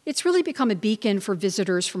 it's really become a beacon for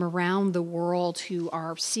visitors from around the world who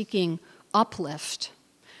are seeking uplift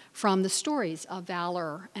from the stories of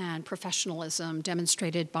valor and professionalism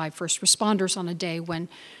demonstrated by first responders on a day when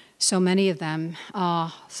so many of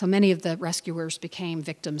the rescuers became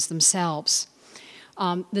victims themselves.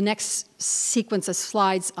 The next sequence of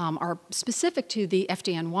slides are specific to the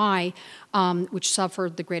FDNY, which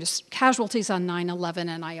suffered the greatest casualties on 9/11,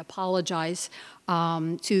 and I apologize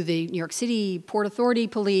to the New York City Port Authority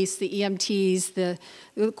police, the EMTs, the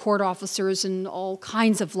court officers, and all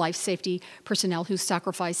kinds of life safety personnel whose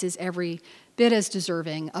sacrifice is every bit as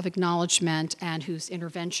deserving of acknowledgement and whose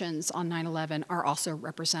interventions on 9/11 are also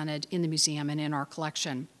represented in the museum and in our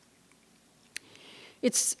collection.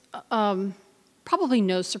 It's probably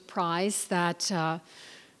no surprise that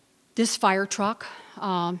this fire truck,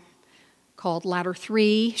 called Ladder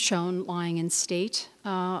 3, shown lying in state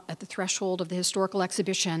at the threshold of the historical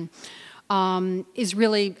exhibition, is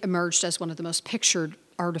really emerged as one of the most pictured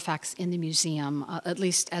artifacts in the museum, at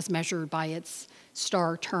least as measured by its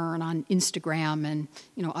star turn on Instagram and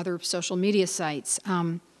other social media sites.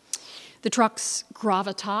 The truck's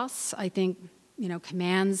gravitas, I think,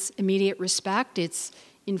 commands immediate respect. Its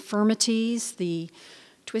infirmities, the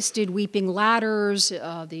twisted weeping ladders,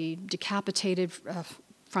 the decapitated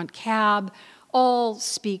front cab, all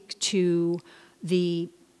speak to the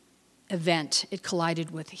event it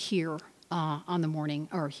collided with here on the morning,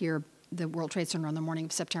 or here, the World Trade Center on the morning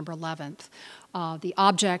of September 11th. The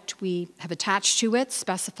object we have attached to it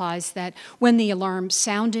specifies that when the alarm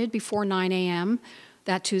sounded before 9 a.m.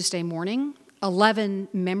 that Tuesday morning, 11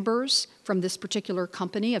 members from this particular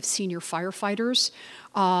company of senior firefighters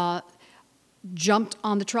jumped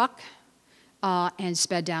on the truck and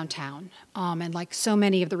sped downtown. And like so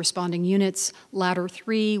many of the responding units, Ladder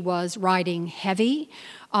 3 was riding heavy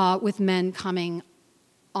with men coming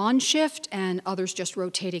on shift and others just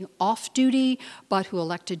rotating off duty, but who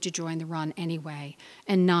elected to join the run anyway.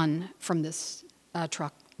 And none from this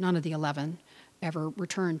truck, none of the 11, ever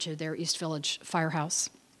returned to their East Village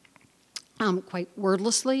firehouse. Quite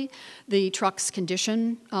wordlessly, the truck's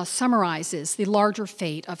condition summarizes the larger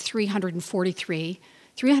fate of 343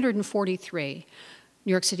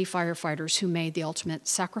 New York City firefighters who made the ultimate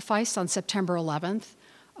sacrifice on September 11th,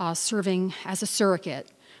 serving as a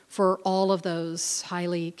surrogate for all of those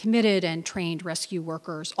highly committed and trained rescue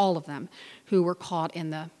workers, all of them, who were caught in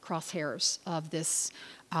the crosshairs of this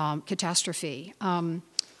catastrophe. The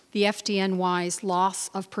FDNY's loss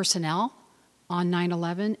of personnel on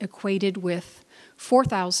 9/11 equated with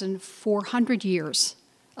 4,400 years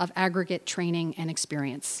of aggregate training and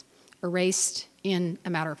experience, erased in a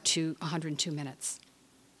matter of 102 minutes.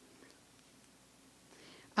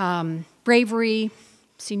 Bravery,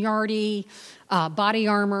 seniority, body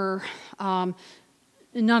armor,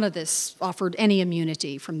 none of this offered any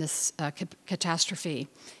immunity from this catastrophe.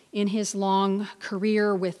 In his long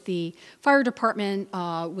career with the fire department,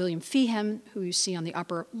 William Feehan, who you see on the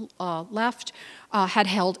upper left, had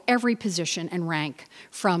held every position and rank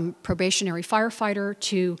from probationary firefighter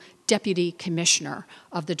to deputy commissioner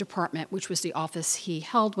of the department, which was the office he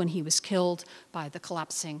held when he was killed by the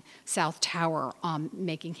collapsing South Tower,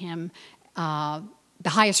 making him the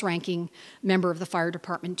highest ranking member of the fire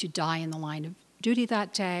department to die in the line of duty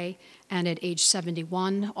that day, and at age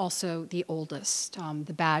 71, also the oldest.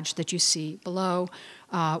 The badge that you see below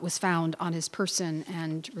was found on his person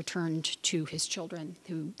and returned to his children,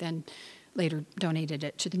 who then later donated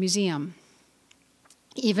it to the museum.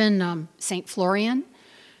 Even St. Florian,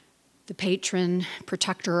 the patron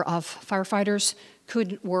protector of firefighters,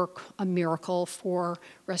 couldn't work a miracle for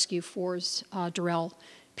Rescue 4's Darrell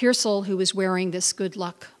Pearsall, who was wearing this good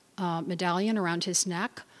luck medallion around his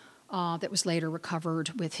neck that was later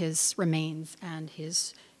recovered with his remains and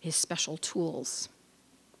his special tools.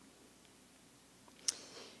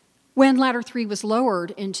 When Ladder 3 was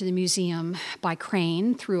lowered into the museum by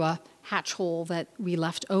crane through a hatch hole that we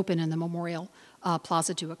left open in the Memorial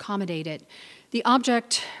Plaza to accommodate it, the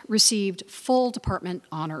object received full department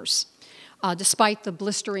honors. Despite the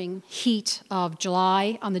blistering heat of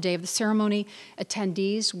July on the day of the ceremony,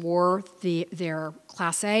 attendees wore their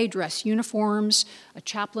Class A dress uniforms. A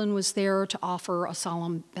chaplain was there to offer a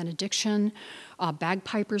solemn benediction.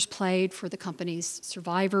 Bagpipers played for the company's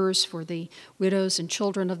survivors, for the widows and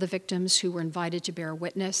children of the victims who were invited to bear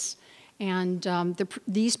witness. And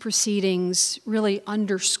these proceedings really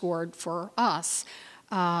underscored for us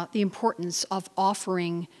the importance of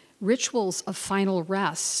offering rituals of final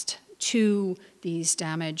rest to these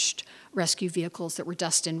damaged rescue vehicles that were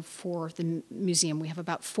destined for the museum. We have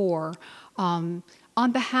about 4 on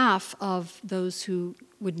on behalf of those who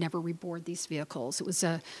would never reboard these vehicles. It was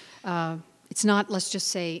it's not, let's just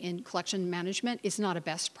say, in collection management, it's not a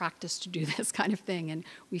best practice to do this kind of thing, and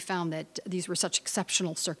we found that these were such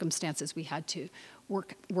exceptional circumstances we had to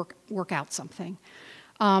work out something.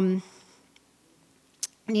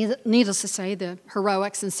 Needless to say, the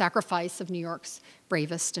heroics and sacrifice of New York's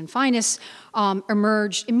bravest and finest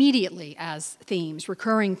emerged immediately as themes,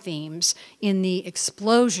 recurring themes, in the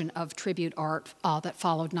explosion of tribute art that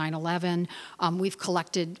followed 9/11. We've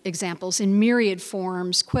collected examples in myriad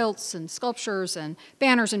forms, quilts and sculptures and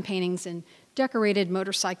banners and paintings and decorated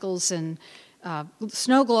motorcycles and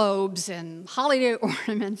snow globes and holiday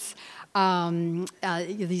ornaments.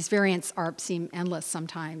 These variants seem endless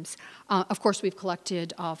sometimes. Of course, we've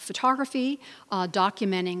collected photography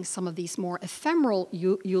documenting some of these more ephemeral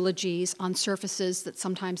eulogies on surfaces that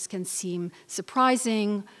sometimes can seem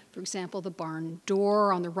surprising. For example, the barn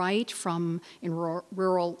door on the right in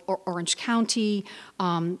rural Orange County,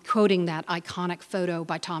 quoting that iconic photo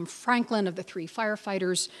by Tom Franklin of the 3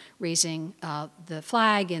 firefighters raising the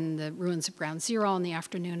flag in the ruins of Ground Zero on the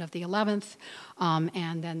afternoon of the 11th.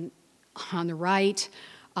 And then on the right,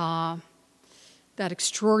 that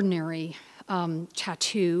extraordinary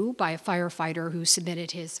tattoo by a firefighter who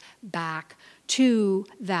submitted his back to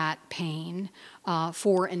that pain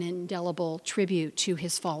for an indelible tribute to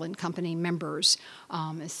his fallen company members.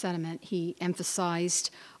 A sentiment he emphasized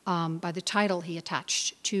by the title he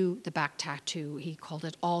attached to the back tattoo. He called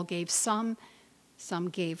it "All Gave Some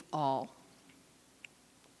Gave All."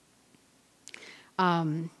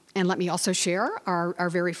 And let me also share our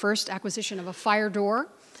very first acquisition of a fire door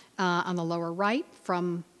on the lower right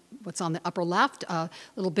from what's on the upper left, a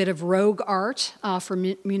little bit of rogue art for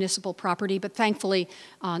municipal property, but thankfully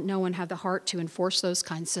no one had the heart to enforce those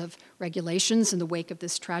kinds of regulations in the wake of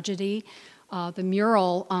this tragedy. The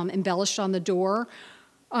mural embellished on the door,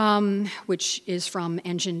 which is from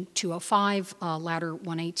Engine 205, Ladder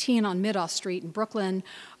 118 on Midoff Street in Brooklyn,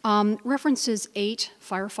 references 8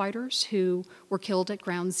 firefighters who were killed at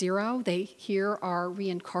Ground Zero. They here are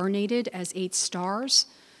reincarnated as 8 stars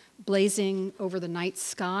blazing over the night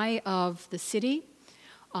sky of the city.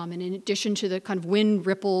 And in addition to the kind of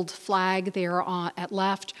wind-rippled flag there at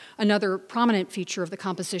left, another prominent feature of the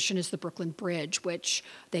composition is the Brooklyn Bridge, which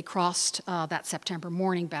they crossed that September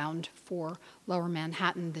morning bound for Lower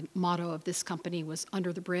Manhattan. The motto of this company was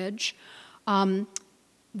 "Under the Bridge."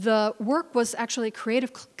 The work was actually a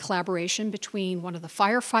creative collaboration between one of the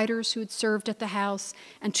firefighters who had served at the house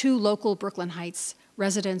and 2 local Brooklyn Heights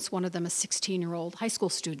residents, one of them a 16-year-old high school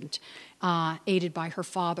student, aided by her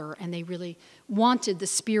father, and they really wanted the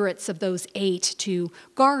spirits of those 8 to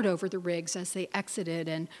guard over the rigs as they exited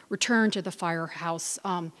and returned to the firehouse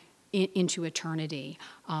into eternity.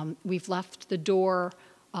 We've left the door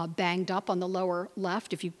banged up on the lower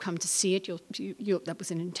left. If you come to see it, that was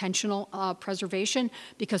an intentional preservation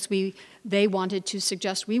because we wanted to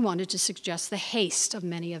suggest the haste of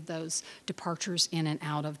many of those departures in and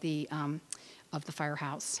out of the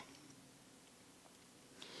firehouse.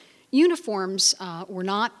 Uniforms were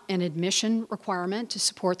not an admission requirement to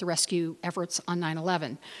support the rescue efforts on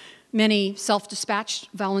 9/11. Many self-dispatched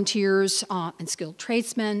volunteers and skilled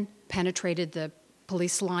tradesmen penetrated the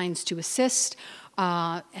police lines to assist,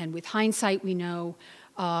 and with hindsight, we know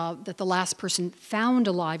that the last person found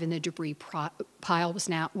alive in the debris pile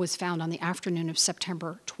was found on the afternoon of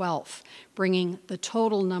September 12th, bringing the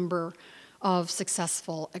total number of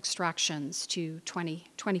successful extractions to 20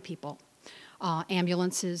 people.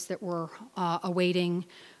 Ambulances that were awaiting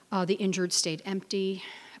the injured stayed empty.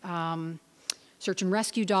 Search and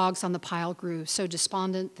rescue dogs on the pile grew so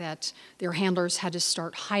despondent that their handlers had to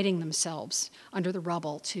start hiding themselves under the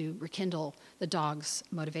rubble to rekindle the dogs'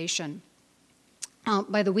 motivation.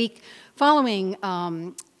 By the week following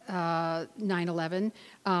 9/11,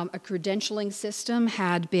 a credentialing system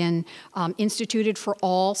had been instituted for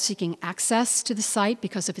all seeking access to the site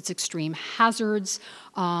because of its extreme hazards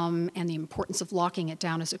and the importance of locking it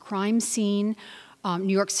down as a crime scene.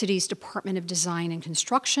 New York City's Department of Design and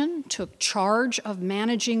Construction took charge of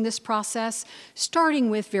managing this process,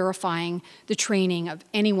 starting with verifying the training of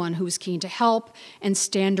anyone who was keen to help and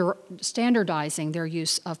standardizing their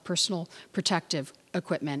use of personal protective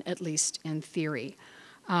equipment, at least in theory.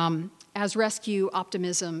 As rescue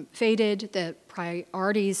optimism faded, the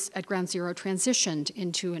priorities at Ground Zero transitioned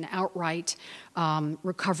into an outright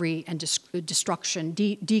recovery and destruction,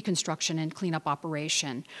 deconstruction and cleanup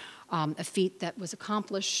operation, a feat that was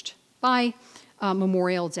accomplished by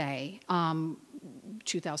Memorial Day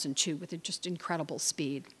 2002 with just incredible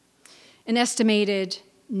speed. An estimated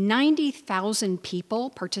 90,000 people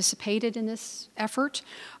participated in this effort,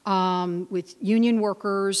 with union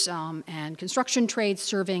workers and construction trades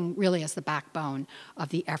serving really as the backbone of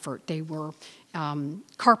the effort. They were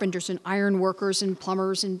carpenters and iron workers and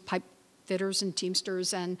plumbers and pipe fitters and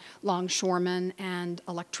teamsters and longshoremen and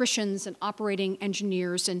electricians and operating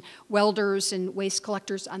engineers and welders and waste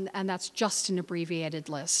collectors, and that's just an abbreviated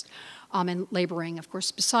list. And laboring, of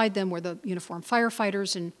course, beside them were the uniformed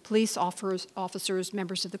firefighters and police officers,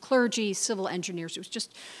 members of the clergy, civil engineers. It was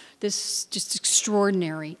just this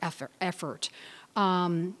extraordinary effort.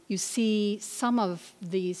 You see some of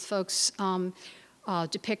these folks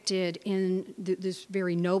depicted in these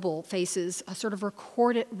very noble faces, sort of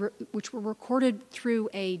recorded, which were recorded through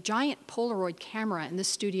a giant Polaroid camera in the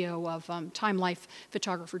studio of Time Life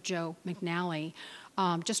photographer Joe McNally.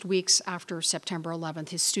 Just weeks after September 11th,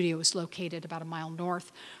 his studio is located about a mile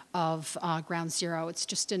north of Ground Zero. It's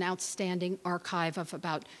just an outstanding archive of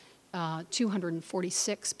about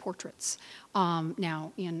 246 portraits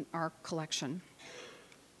now in our collection.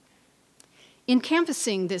 In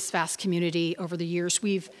canvassing this vast community over the years,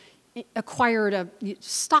 we've acquired a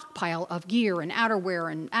stockpile of gear and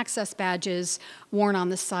outerwear and access badges worn on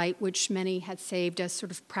the site, which many had saved as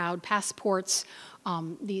sort of proud passports.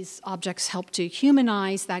 These objects help to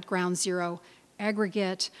humanize that Ground Zero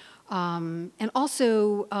aggregate. And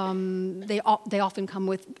also, they often come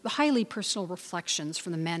with highly personal reflections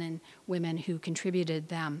from the men and women who contributed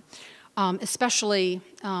them. Especially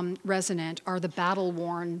resonant are the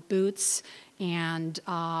battle-worn boots and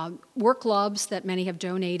work gloves that many have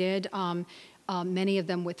donated. Many of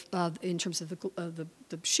them, with, in terms of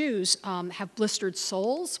the shoes, have blistered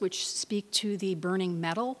soles, which speak to the burning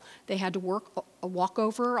metal they had to walk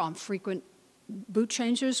over. Frequent boot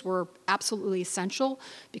changes were absolutely essential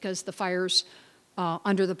because the fires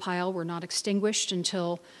under the pile were not extinguished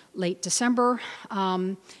until late December.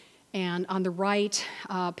 And on the right,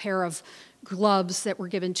 a pair of gloves that were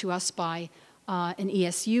given to us by an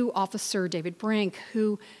ESU officer, David Brink,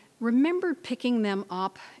 who remembered picking them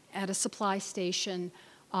up at a supply station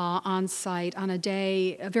on site on a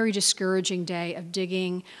very discouraging day of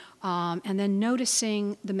digging, and then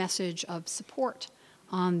noticing the message of support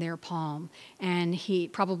on their palm. And he,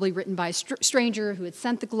 probably written by a stranger who had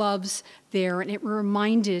sent the gloves there, and it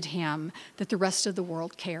reminded him that the rest of the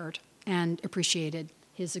world cared and appreciated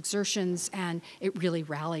his exertions, and it really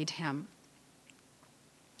rallied him.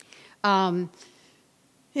 In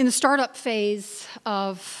the startup phase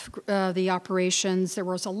of the operations, there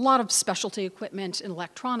was a lot of specialty equipment and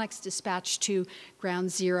electronics dispatched to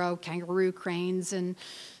Ground Zero, kangaroo cranes and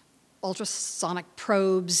ultrasonic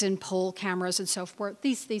probes and pole cameras and so forth.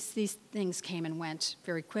 These things came and went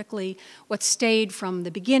very quickly. What stayed from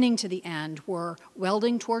the beginning to the end were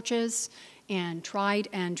welding torches and tried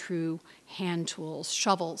and true hand tools,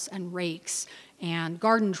 shovels and rakes, and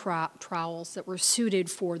garden trowels that were suited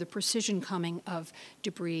for the precision coming of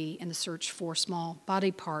debris in the search for small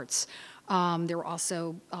body parts. There were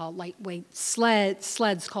also lightweight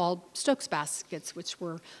sleds called Stokes baskets, which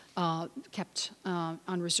were kept on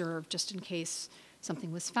reserve just in case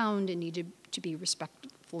something was found and needed to be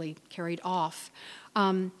respectfully carried off.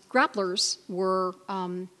 Grapplers were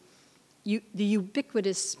the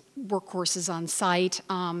ubiquitous workhorses on site.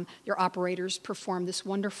 Their operators performed this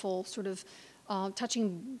wonderful sort of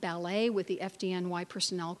touching ballet with the FDNY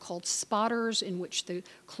personnel called spotters, in which the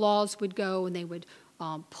claws would go and they would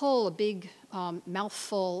pull a big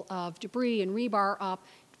mouthful of debris and rebar up,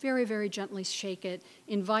 very, very gently shake it,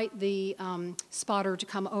 invite the spotter to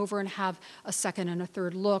come over and have a second and a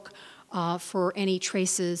third look for any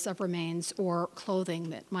traces of remains or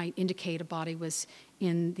clothing that might indicate a body was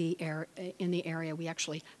in the area. We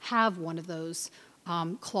actually have one of those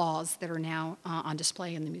claws that are now on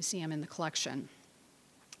display in the museum in the collection.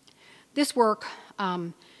 This work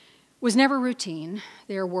was never routine.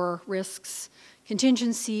 There were risks,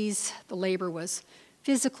 contingencies. The labor was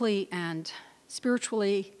physically and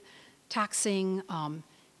spiritually taxing.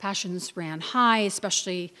 Passions ran high,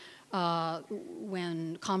 especially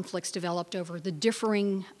when conflicts developed over the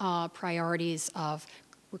differing priorities of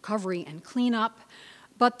recovery and cleanup.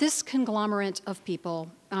 But this conglomerate of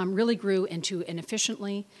people really grew into an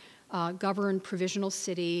efficiently governed provisional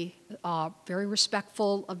city, very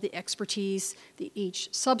respectful of the expertise that each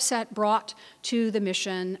subset brought to the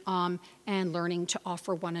mission, and learning to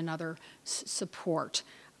offer one another support.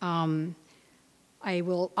 I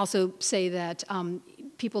will also say that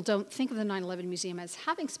people don't think of the 9/11 Museum as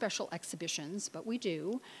having special exhibitions, but we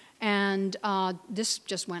do. And this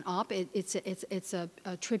just went up. It's a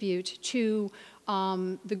tribute to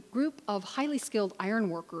the group of highly skilled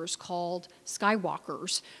ironworkers called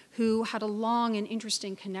Skywalkers, who had a long and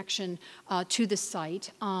interesting connection to the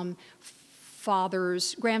site.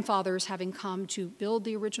 Grandfathers having come to build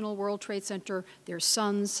the original World Trade Center, their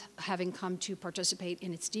sons having come to participate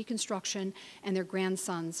in its deconstruction, and their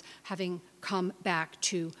grandsons having come back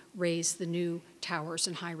to raise the new towers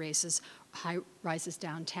and high rises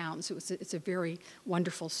downtown. So it's a very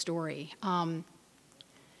wonderful story.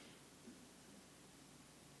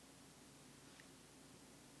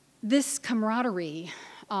 This camaraderie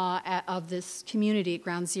of this community at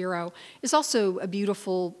Ground Zero is also a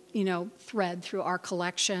beautiful, thread through our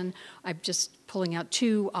collection. I'm just pulling out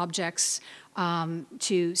two objects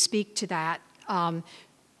to speak to that.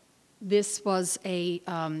 This was a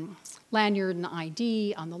lanyard and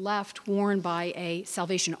ID on the left, worn by a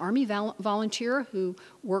Salvation Army volunteer who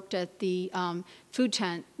worked at the food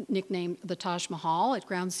tent nicknamed the Taj Mahal at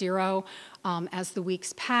Ground Zero. As the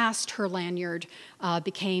weeks passed, her lanyard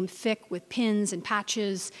became thick with pins and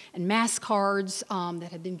patches and mass cards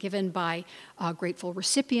that had been given by grateful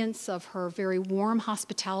recipients of her very warm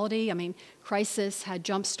hospitality. I mean, crisis had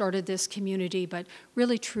jump-started this community, but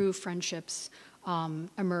really true friendships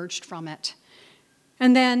emerged from it.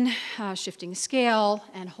 And then shifting scale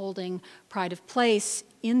and holding pride of place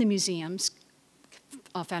in the museum's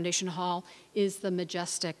Foundation Hall is the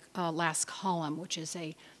majestic last column, which is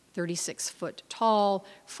a 36-foot tall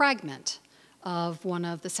fragment of one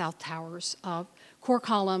of the South Tower's core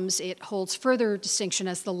columns. It holds further distinction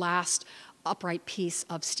as the last upright piece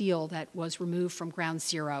of steel that was removed from Ground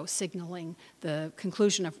Zero, signaling the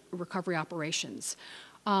conclusion of recovery operations.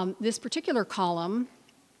 This particular column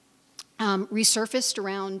resurfaced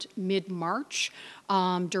around mid-March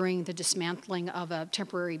during the dismantling of a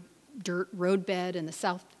temporary dirt roadbed in the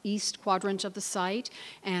southeast quadrant of the site.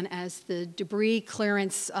 And as the debris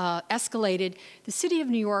clearance escalated, the city of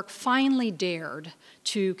New York finally dared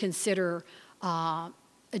to consider a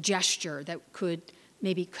gesture that could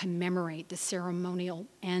maybe commemorate the ceremonial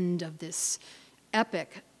end of this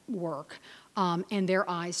epic work. And their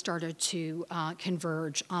eyes started to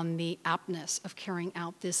converge on the aptness of carrying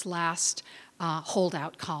out this last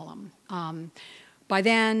holdout column. By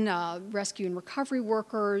then, rescue and recovery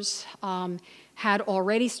workers had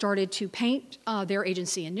already started to paint their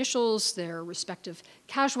agency initials, their respective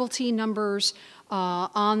casualty numbers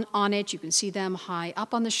on it. You can see them high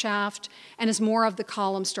up on the shaft. And as more of the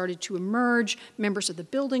column started to emerge, members of the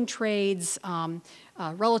building trades,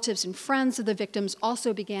 relatives and friends of the victims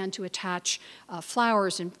also began to attach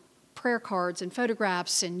flowers and prayer cards and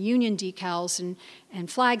photographs and union decals and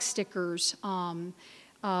flag stickers.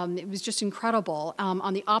 It was just incredible.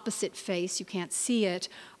 On the opposite face, you can't see it,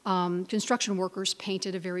 construction workers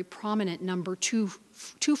painted a very prominent number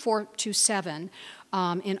 2427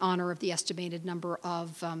 in honor of the estimated number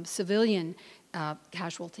of civilian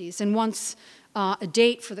casualties. And once a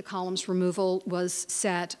date for the column's removal was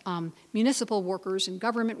set, municipal workers and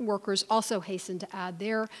government workers also hastened to add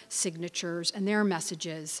their signatures and their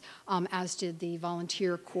messages, as did the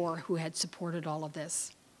volunteer corps who had supported all of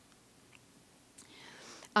this.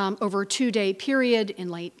 Over a 2-day period in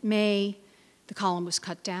late May, the column was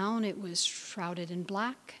cut down. It was shrouded in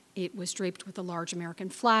black. It was draped with a large American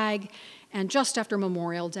flag. And just after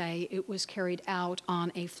Memorial Day, it was carried out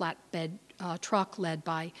on a flatbed truck led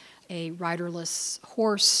by a riderless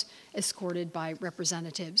horse, escorted by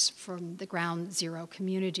representatives from the Ground Zero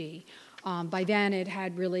community. By then, it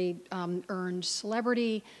had really earned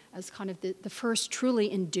celebrity as kind of the first truly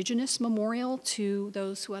indigenous memorial to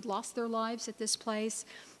those who had lost their lives at this place.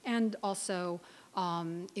 And also,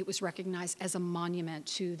 it was recognized as a monument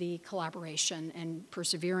to the collaboration and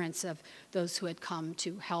perseverance of those who had come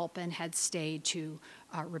to help and had stayed to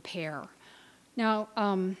repair. Now,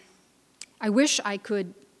 I wish I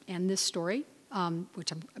could end this story,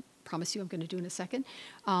 which I promise you I'm going to do in a second,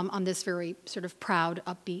 on this very sort of proud,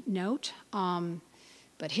 upbeat note.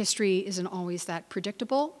 But history isn't always that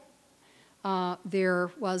predictable.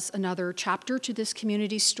 There was another chapter to this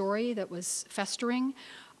community story that was festering,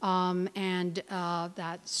 and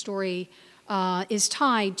that story is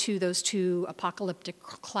tied to those two apocalyptic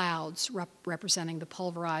clouds representing the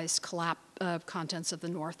pulverized contents of the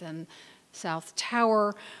North and South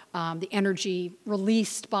Tower, the energy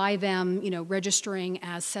released by them, registering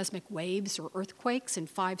as seismic waves or earthquakes in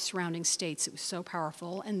 5 surrounding states. It was so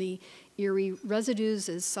powerful. And the eerie residues,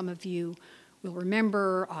 as some of you will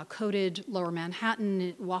remember, coated lower Manhattan.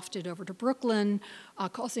 It wafted over to Brooklyn,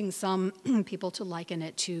 causing some people to liken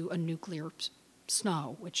it to a nuclear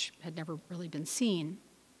snow, which had never really been seen.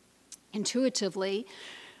 Intuitively,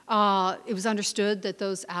 it was understood that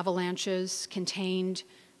those avalanches contained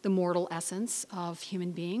the mortal essence of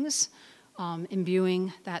human beings,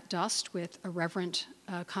 imbuing that dust with a reverent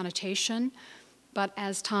connotation. But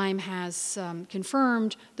as time has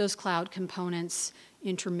confirmed, those cloud components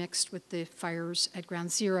intermixed with the fires at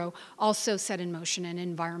Ground Zero also set in motion an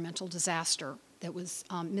environmental disaster that was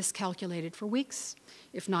miscalculated for weeks,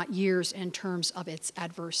 if not years, in terms of its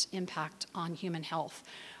adverse impact on human health.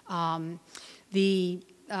 The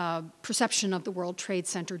perception of the World Trade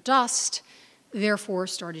Center dust therefore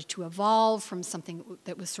started to evolve from something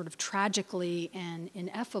that was sort of tragically and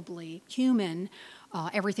ineffably human,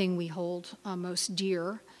 everything we hold most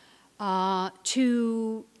dear,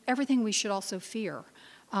 to everything we should also fear.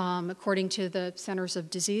 According to the Centers of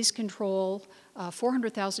Disease Control,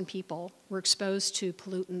 400,000 people were exposed to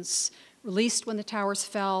pollutants released when the towers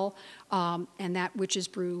fell, and that witch's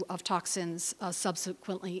brew of toxins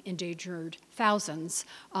subsequently endangered thousands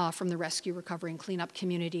from the rescue, recovery, and cleanup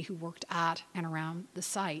community who worked at and around the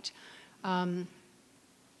site.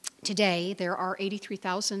 Today, there are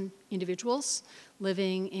 83,000 individuals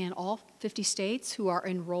living in all 50 states who are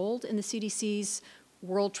enrolled in the CDC's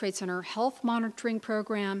World Trade Center Health Monitoring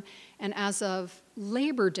Program, and as of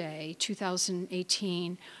Labor Day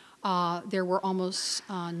 2018, there were almost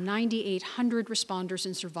 9,800 responders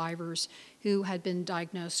and survivors who had been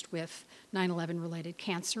diagnosed with 9/11-related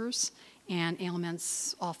cancers and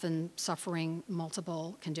ailments, often suffering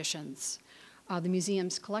multiple conditions. The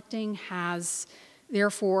museum's collecting has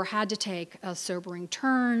therefore had to take a sobering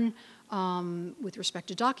turn with respect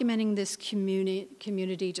to documenting this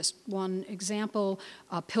community. Just one example,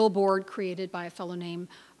 a pill board created by a fellow named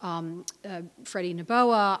Freddie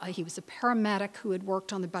Noboa. He was a paramedic who had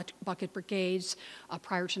worked on the bucket brigades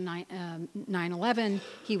prior to 9/11.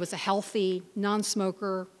 He was a healthy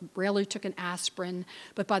non-smoker, rarely took an aspirin,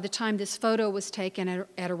 but by the time this photo was taken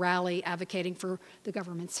at a rally advocating for the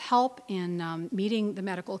government's help in meeting the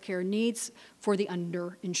medical care needs for the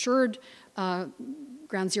underinsured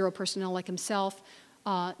Ground Zero personnel like himself,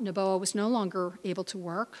 Noboa was no longer able to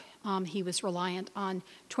work. He was reliant on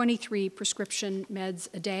 23 prescription meds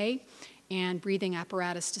a day and breathing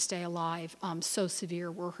apparatus to stay alive. So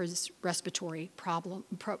severe were his respiratory problems.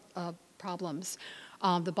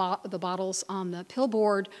 The bottles on the pill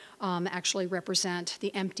board actually represent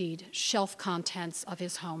the emptied shelf contents of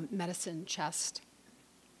his home medicine chest.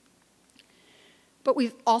 But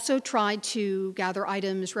we've also tried to gather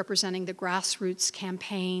items representing the grassroots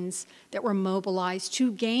campaigns that were mobilized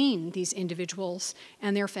to gain these individuals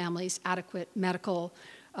and their families adequate medical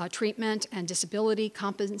treatment and disability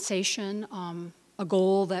compensation, a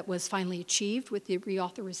goal that was finally achieved with the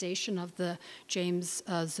reauthorization of the James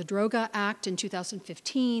Zadroga Act in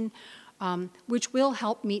 2015, which will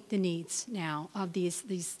help meet the needs now of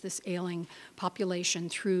this ailing population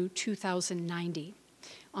through 2090.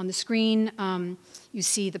 On the screen, you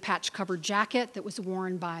see the patch-covered jacket that was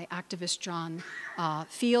worn by activist John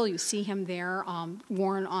Field. You see him there,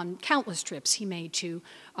 worn on countless trips he made to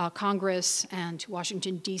Congress and to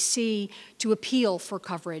Washington, D.C. to appeal for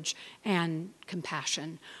coverage and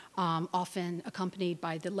compassion, often accompanied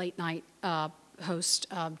by the late-night host,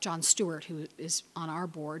 Jon Stewart, who is on our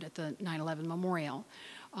board at the 9/11 Memorial.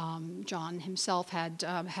 John himself had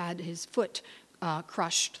had his foot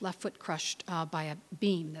left foot crushed by a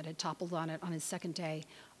beam that had toppled on it on his second day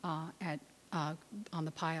on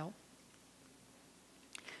the pile.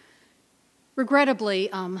 Regrettably,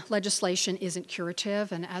 legislation isn't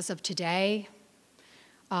curative, and as of today,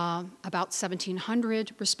 about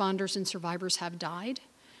 1,700 responders and survivors have died,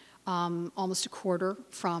 almost a quarter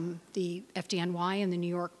from the FDNY and the New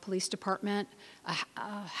York Police Department.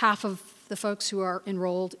 Half of the folks who are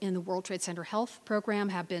enrolled in the World Trade Center Health Program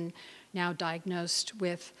have been now diagnosed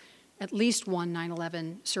with at least one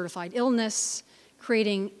 9/11 certified illness,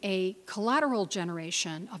 creating a collateral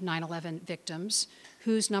generation of 9/11 victims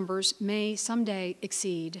whose numbers may someday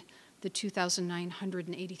exceed the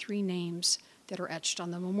 2,983 names that are etched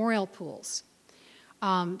on the memorial pools.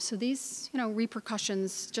 So these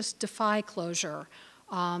repercussions just defy closure.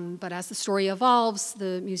 But as the story evolves,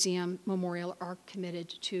 the museum memorial are committed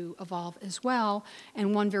to evolve as well.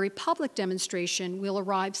 And one very public demonstration will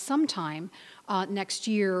arrive sometime next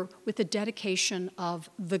year with the dedication of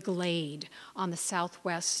the Glade on the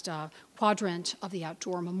southwest quadrant of the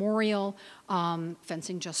outdoor memorial.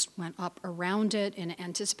 Fencing just went up around it in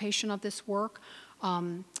anticipation of this work.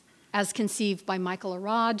 As conceived by Michael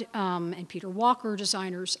Arad and Peter Walker,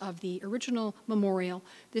 designers of the original memorial,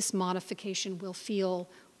 this modification will feel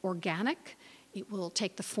organic It will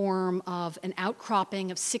take the form of an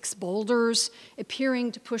outcropping of 6 boulders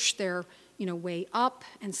appearing to push their way up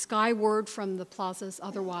and skyward from the plaza's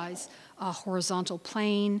otherwise horizontal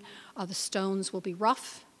plane. The stones will be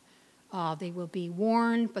rough. They will be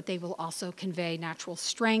worn, but they will also convey natural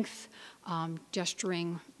strength,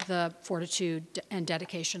 gesturing the fortitude and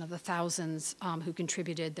dedication of the thousands who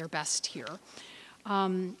contributed their best here.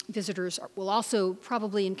 Visitors will also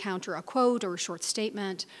probably encounter a quote or a short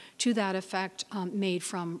statement to that effect made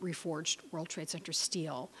from reforged World Trade Center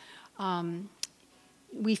steel.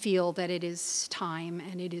 We feel that it is time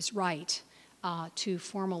and it is right to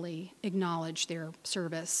formally acknowledge their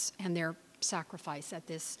service and their sacrifice at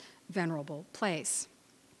this venerable place.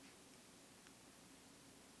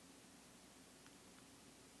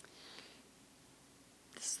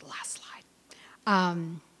 This is the last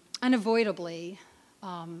slide. Unavoidably,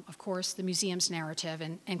 of course, the museum's narrative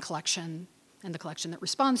and collection, and the collection that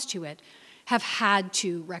responds to it, have had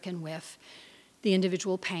to reckon with the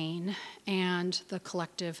individual pain and the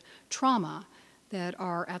collective trauma that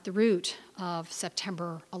are at the root of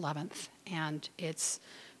September 11th and its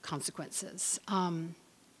consequences.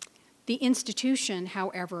 The institution,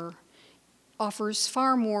 however, offers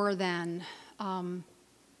far more than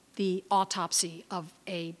the autopsy of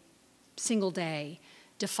a single day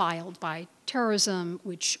defiled by terrorism,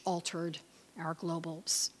 which altered our global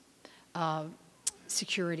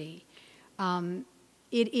security.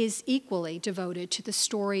 It is equally devoted to the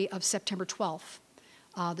story of September 12th,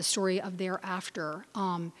 the story of thereafter,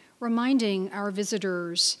 reminding our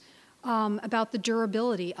visitors about the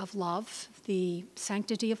durability of love, the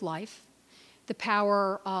sanctity of life, the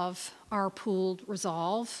power of our pooled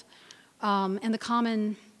resolve, and the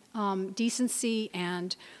common decency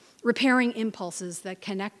and repairing impulses that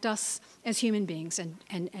connect us as human beings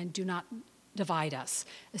and do not divide us,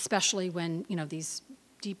 especially when these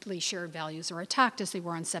deeply shared values are attacked as they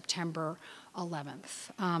were on September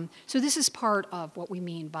 11th. So this is part of what we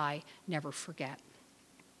mean by never forget.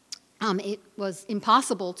 It was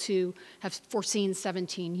impossible to have foreseen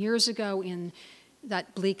 17 years ago in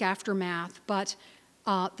that bleak aftermath, but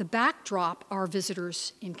the backdrop our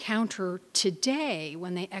visitors encounter today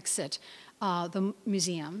when they exit the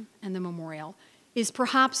museum and the memorial is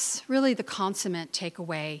perhaps really the consummate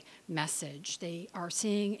takeaway message. They are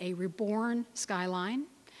seeing a reborn skyline,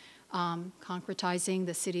 concretizing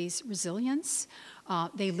the city's resilience.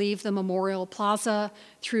 They leave the Memorial Plaza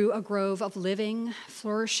through a grove of living,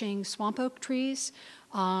 flourishing swamp oak trees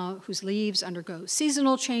whose leaves undergo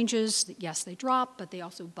seasonal changes. Yes, they drop, but they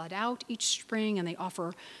also bud out each spring, and they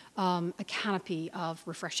offer a canopy of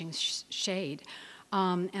refreshing shade.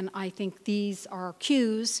 And I think these are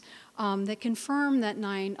cues that confirm that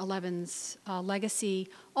 9/11's legacy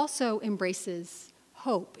also embraces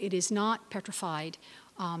hope. It is not petrified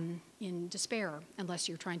in despair unless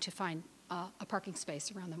you're trying to find a parking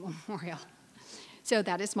space around the memorial. So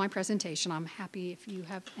that is my presentation. I'm happy if you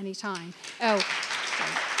have any time. Oh,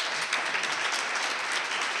 sorry.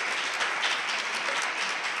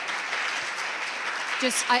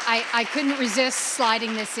 Just, I couldn't resist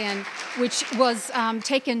sliding this in, which was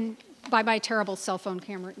taken by my terrible cell phone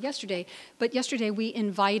camera yesterday. But yesterday we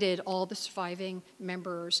invited all the surviving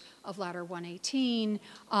members of Ladder 118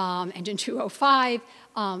 and in 205,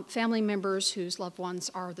 family members whose loved ones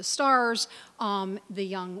are the stars, the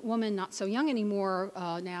young woman, not so young anymore,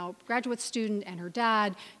 now graduate student, and her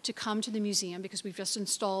dad, to come to the museum because we've just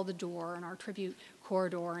installed the door in our tribute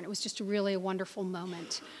corridor, and it was just really a wonderful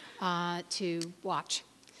moment to watch.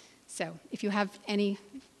 So if you have any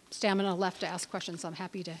stamina left to ask questions, I'm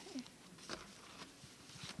happy to.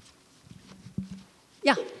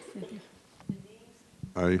 Yeah.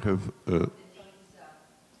 I have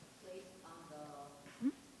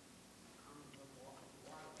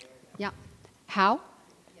Yeah. How?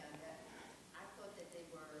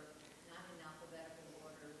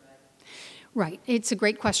 Right. It's a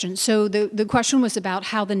great question. So the question was about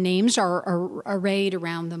how the names are arrayed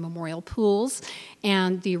around the memorial pools.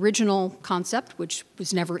 And the original concept, which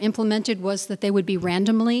was never implemented, was that they would be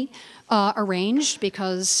randomly arranged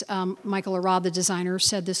because Michael Arad, the designer,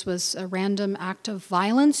 said this was a random act of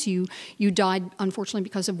violence. You died, unfortunately,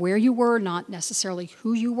 because of where you were, not necessarily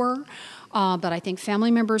who you were. But I think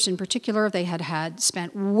family members in particular, they had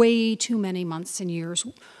spent way too many months and years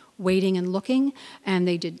waiting and looking, and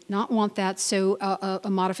they did not want that. So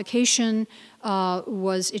a modification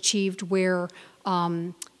was achieved where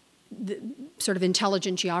the sort of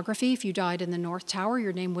intelligent geography, if you died in the North Tower,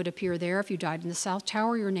 your name would appear there. If you died in the South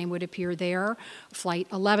Tower, your name would appear there. Flight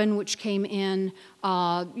 11, which came in,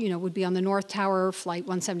 would be on the North Tower. Flight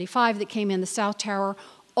 175 that came in the South Tower.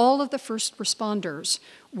 All of the first responders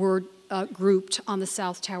were grouped on the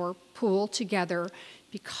South Tower pool together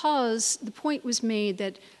because the point was made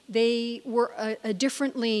that they were a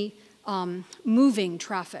differently moving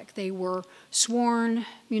traffic. They were sworn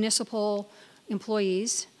municipal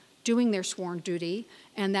employees doing their sworn duty,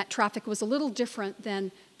 and that traffic was a little different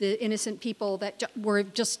than the innocent people that were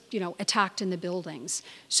just, attacked in the buildings.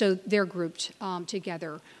 So they're grouped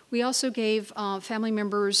together. We also gave family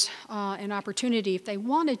members an opportunity, if they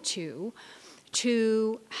wanted to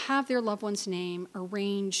have their loved one's name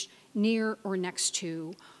arranged near or next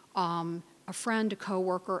to a friend, a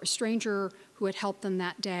coworker, a stranger who had helped them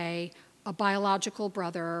that day, a biological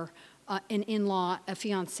brother, an in-law, a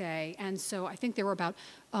fiancé. And so I think there were about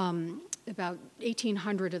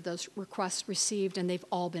 1,800 of those requests received, and they've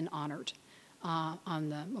all been honored on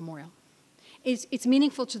the memorial. It's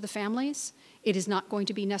meaningful to the families. It is not going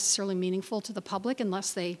to be necessarily meaningful to the public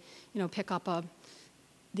unless they, pick up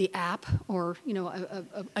the app or,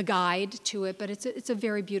 a guide to it. But it's a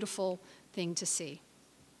very beautiful thing to see.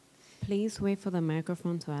 Please wait for the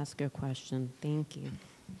microphone to ask your question. Thank you.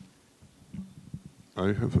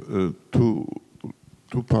 I have two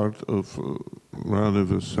parts of rather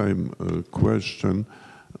the same question,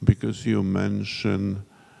 because you mentioned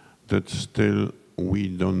that still we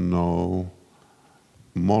don't know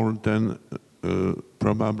more than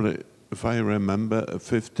probably, if I remember,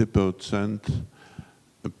 50%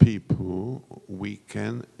 people we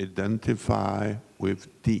can identify with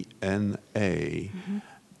DNA. Mm-hmm.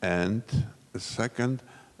 And the second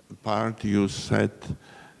part, you said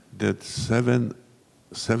that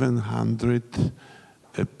 700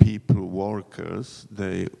 people, workers,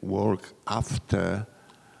 they work after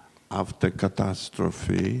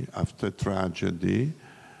catastrophe, after tragedy,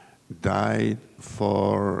 died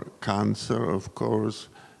for cancer. Of course,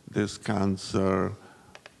 this cancer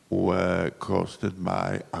were caused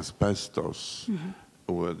by asbestos, mm-hmm.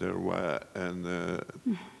 where there were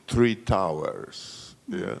 3 towers,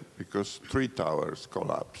 yeah, because 3 towers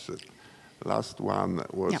collapsed. Last one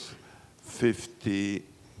was 50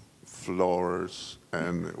 floors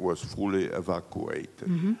and was fully evacuated.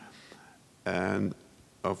 Mm-hmm. And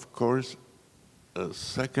of course, the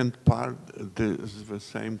second part, this is the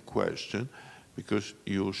same question, because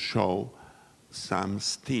you show some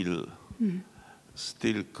steel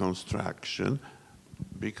construction,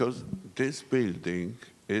 because this building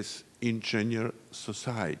is engineer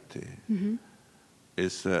society. Mm-hmm.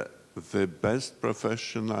 It's the best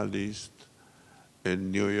professionalist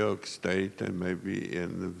in New York State and maybe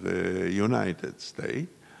in the United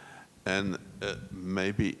States, and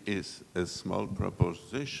maybe is a small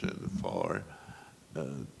proposition for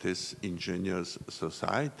this engineers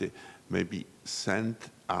society. Maybe send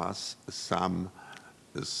us some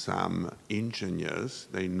engineers.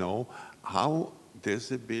 They know how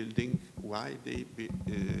there's a building, why they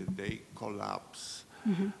collapse.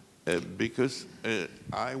 Mm-hmm. Because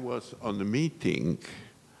I was on a meeting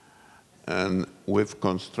and with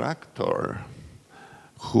constructor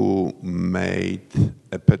who made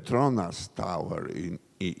a Petronas Tower in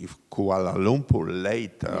Kuala Lumpur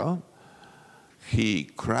later. He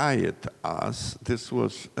cried us. This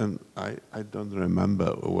was, I don't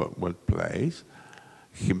remember what place,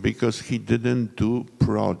 because he didn't do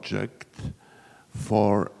project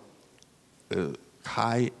for a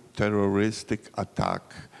high terroristic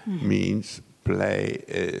attack, means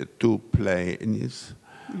two planes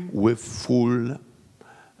with full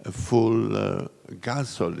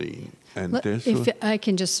gasoline. And if I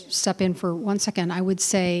can just step in for 1 second, I would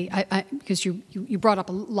say, because you brought up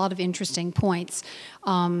a lot of interesting points.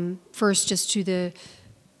 First, just to the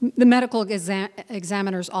medical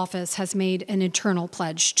examiner's office has made an internal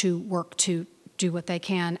pledge to work to do what they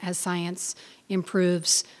can as science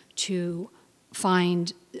improves to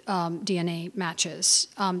find DNA matches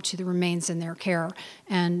to the remains in their care.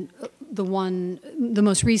 And the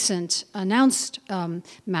most recent announced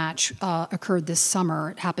match occurred this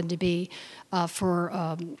summer. It happened to be for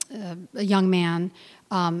a young man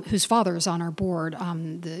whose father is on our board.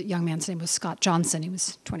 The young man's name was Scott Johnson. He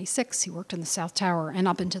was 26. He worked in the South Tower. And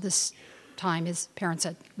up until this time, his parents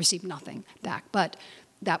had received nothing back. But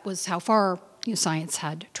that was how far science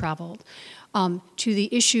had traveled. To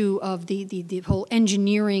the issue of the whole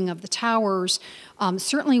engineering of the towers,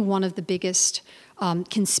 certainly one of the biggest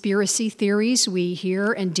conspiracy theories we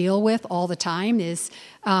hear and deal with all the time is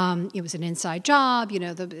it was an inside job, it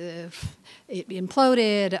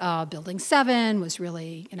imploded, Building 7 was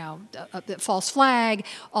really, a false flag,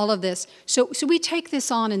 all of this. So we take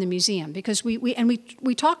this on in the museum because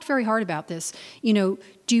we talked very hard about this.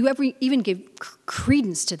 Do you ever even give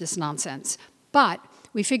credence to this nonsense? But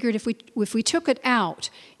We figured if we took it out,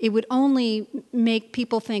 it would only make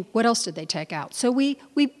people think, what else did they take out? So we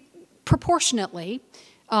proportionately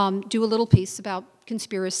do a little piece about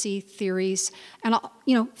conspiracy theories, and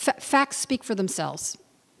facts speak for themselves.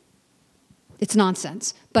 It's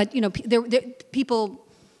nonsense, but people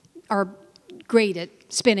are great at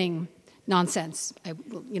spinning nonsense,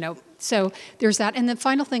 So there's that. And the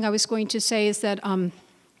final thing I was going to say is that I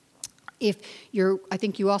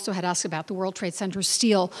think you also had asked about the World Trade Center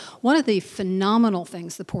steel. One of the phenomenal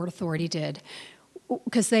things the Port Authority did,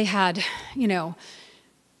 because they had,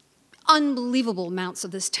 unbelievable amounts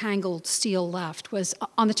of this tangled steel left, was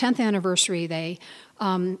on the 10th anniversary they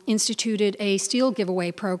instituted a steel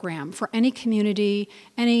giveaway program for any community,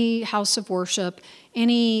 any house of worship,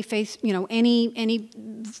 any faith, any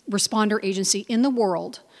responder agency in the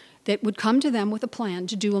world that would come to them with a plan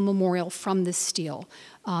to do a memorial from this steel.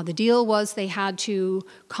 The deal was they had to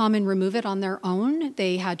come and remove it on their own.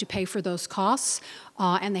 They had to pay for those costs,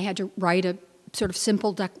 and they had to write a sort of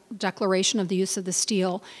simple declaration of the use of the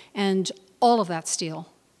steel, and all of that steel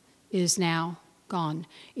is now gone.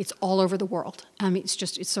 It's all over the world.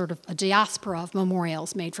 It's sort of a diaspora of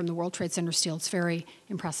memorials made from the World Trade Center steel. It's very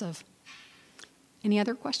impressive. Any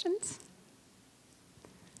other questions?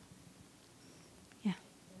 Yeah.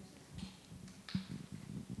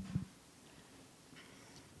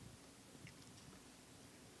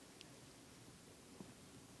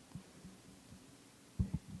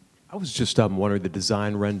 I was just wondering, the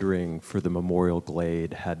design rendering for the memorial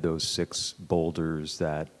glade had those 6 boulders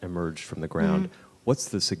that emerged from the ground. What's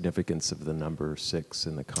the significance of the number 6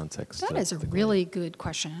 in the context of the glade? That is a really good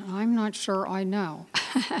question. I'm not sure I know.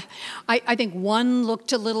 I think one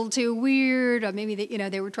looked a little too weird, or maybe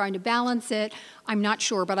they were trying to balance it. I'm not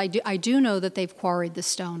sure, but I do know that they've quarried the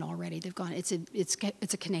stone already. They've gone. It's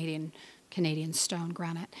a Canadian stone,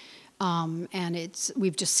 granite. And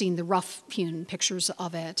we've just seen the rough-hewn pictures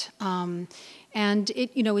of it, and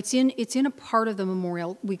it's in a part of the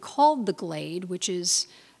memorial we called the glade, which is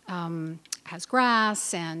has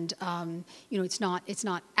grass, and it's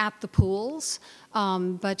not at the pools,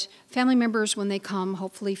 but family members, when they come,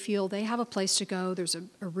 hopefully feel they have a place to go. There's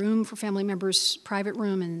a room for family members, private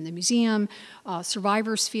room in the museum.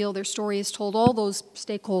 Survivors feel their story is told. All those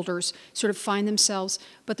stakeholders sort of find themselves,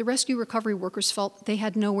 but the rescue recovery workers felt they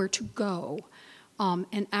had nowhere to go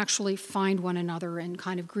and actually find one another and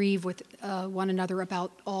kind of grieve with one another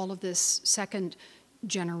about all of this second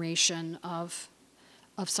generation of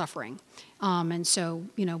suffering. And so,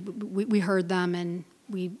 we heard them and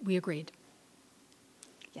we agreed.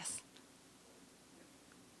 Yes.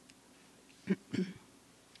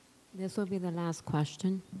 This will be the last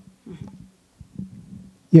question.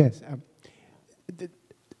 Yes.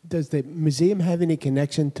 Does the museum have any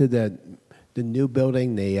connection to the new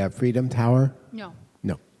building, the Freedom Tower? No.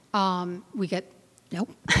 No. Nope.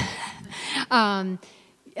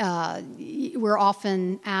 We're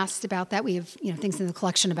often asked about that. We have things in the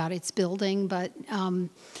collection about its building, but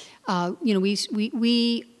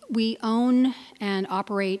we own and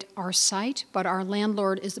operate our site, but our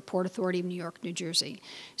landlord is the Port Authority of New York, New Jersey.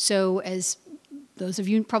 So as those of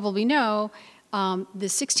you probably know, the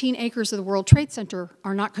 16 acres of the World Trade Center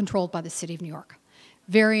are not controlled by the City of New York.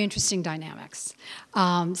 Very interesting dynamics.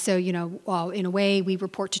 So, in a way, we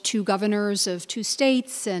report to 2 governors of 2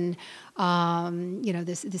 states, and,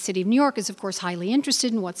 the City of New York is, of course, highly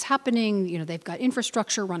interested in what's happening. They've got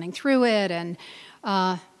infrastructure running through it, and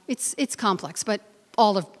it's complex, but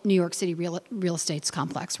all of New York City real estate's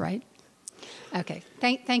complex, right? Okay,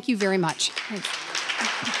 thank you very much. Thanks.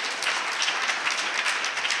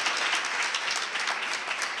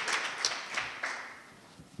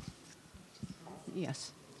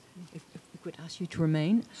 Yes, if we could ask you to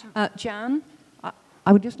remain. Sure. Jan,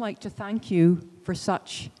 I would just like to thank you for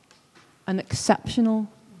such an exceptional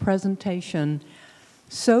presentation,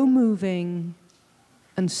 so moving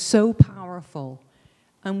and so powerful.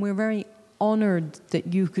 And we're very honored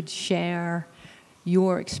that you could share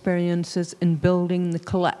your experiences in building the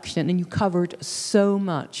collection, and you covered so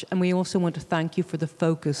much. And we also want to thank you for the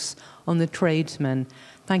focus on the tradesmen.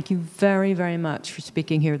 Thank you very, very much for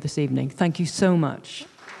speaking here this evening. Thank you so much.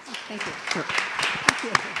 Thank you. Sure.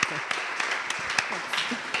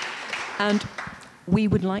 And we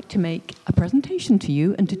would like to make a presentation to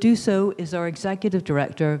you, and to do so is our Executive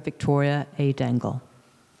Director, Victoria A. Dangle.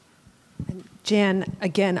 Jan,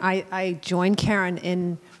 again, I join Karen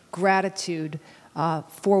in gratitude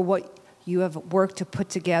for what you have worked to put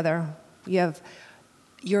together. You have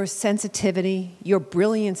your sensitivity, your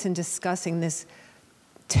brilliance in discussing this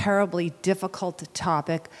terribly difficult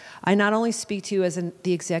topic. I not only speak to you as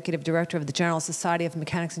the executive director of the General Society of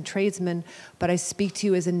Mechanics and Tradesmen, but I speak to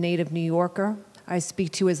you as a native New Yorker. I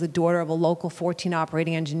speak to you as the daughter of a local 14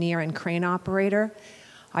 operating engineer and crane operator.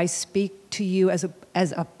 I speak to you as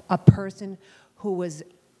a person who was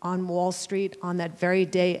on Wall Street on that very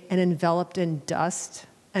day and enveloped in dust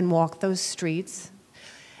and walked those streets.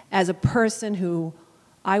 As a person who,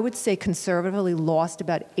 I would say conservatively, lost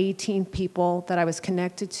about 18 people that I was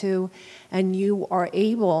connected to, and you are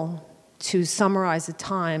able to summarize the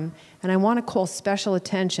time. And I want to call special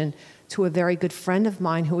attention to a very good friend of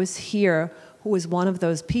mine who is here, who was one of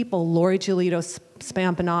those people, Lori Giolito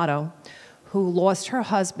Spampanato, who lost her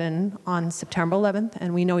husband on September 11th,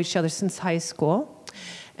 and we know each other since high school.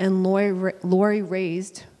 And Lori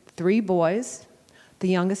raised 3 boys, the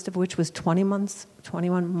youngest of which was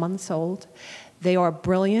 21 months old. They are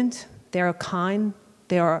brilliant, they are kind,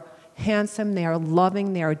 they are handsome, they are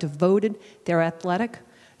loving, they are devoted, they're athletic,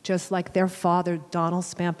 just like their father, Donald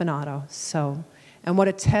Spampanato. So, and what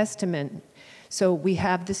a testament. So we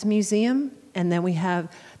have this museum, and then we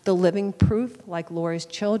have the living proof, like Lori's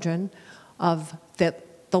children, of the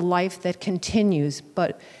life that continues.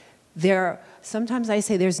 But sometimes I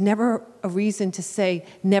say there's never a reason to say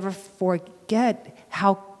never forget.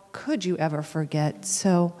 How could you ever forget?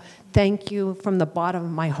 So thank you from the bottom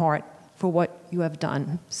of my heart for what you have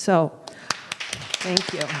done. So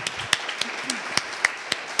thank you.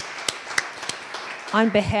 On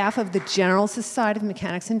behalf of the General Society of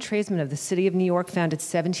Mechanics and Tradesmen of the City of New York, founded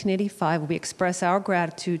 1785, we express our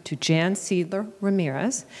gratitude to Jan Seidler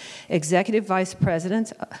Ramirez, Executive Vice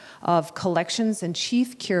President of Collections and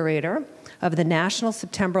Chief Curator of the National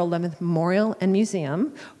September 11th Memorial and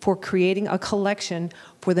Museum, for creating a collection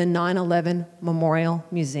for the 9/11 Memorial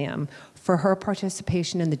Museum, for her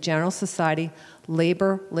participation in the General Society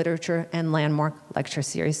Labor, Literature, and Landmark Lecture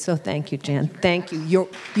Series. So thank you, Jan. Thank you.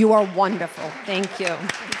 You are wonderful. Thank you.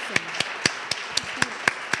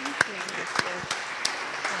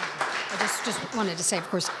 I just wanted to say, of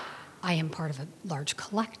course, I am part of a large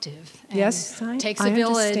collective. And Yes, it takes I a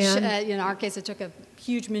village. understand. In our case, it took a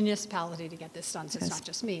huge municipality to get this done, so it's Yes. not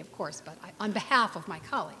just me, of course, but on behalf of my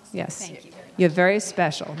colleagues. Yes. Thank you very much. You're very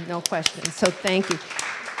special, no question. So thank you.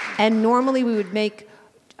 And normally we would make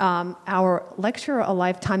our lecturer a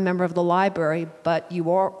lifetime member of the library, but you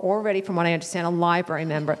are already, from what I understand, a library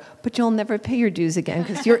member. But you'll never pay your dues again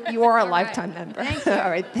because you are a lifetime member. Thank you. All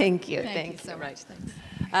right, thank you. Thank you so much.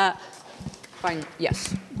 Thanks. Fine.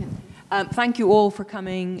 Yes. Thank you all for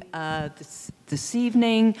coming this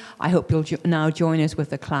evening. I hope you'll now join us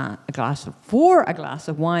with a glass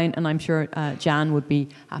of wine, and I'm sure Jan would be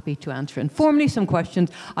happy to answer informally some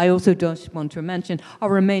questions. I also just want to mention our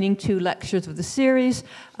remaining 2 lectures of the series,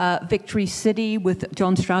 Victory City with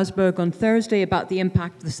John Strasberg on Thursday about the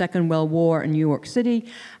impact of the Second World War in New York City,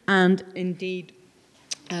 and indeed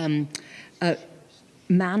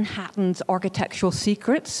Manhattan's Architectural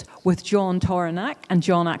Secrets with John Toranak. And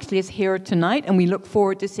John actually is here tonight, and we look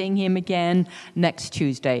forward to seeing him again next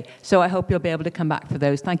Tuesday. So I hope you'll be able to come back for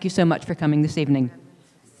those. Thank you so much for coming this evening.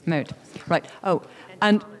 Right. Oh,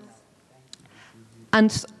 and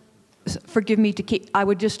forgive me to keep, I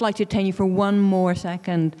would just like to detain you for one more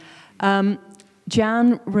second.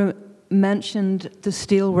 Jan mentioned the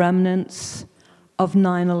steel remnants of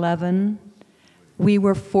 9/11. We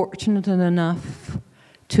were fortunate enough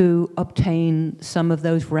to obtain some of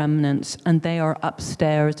those remnants, and they are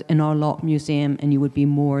upstairs in our Lock Museum, and you would be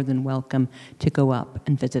more than welcome to go up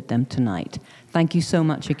and visit them tonight. Thank you so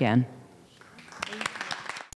much again.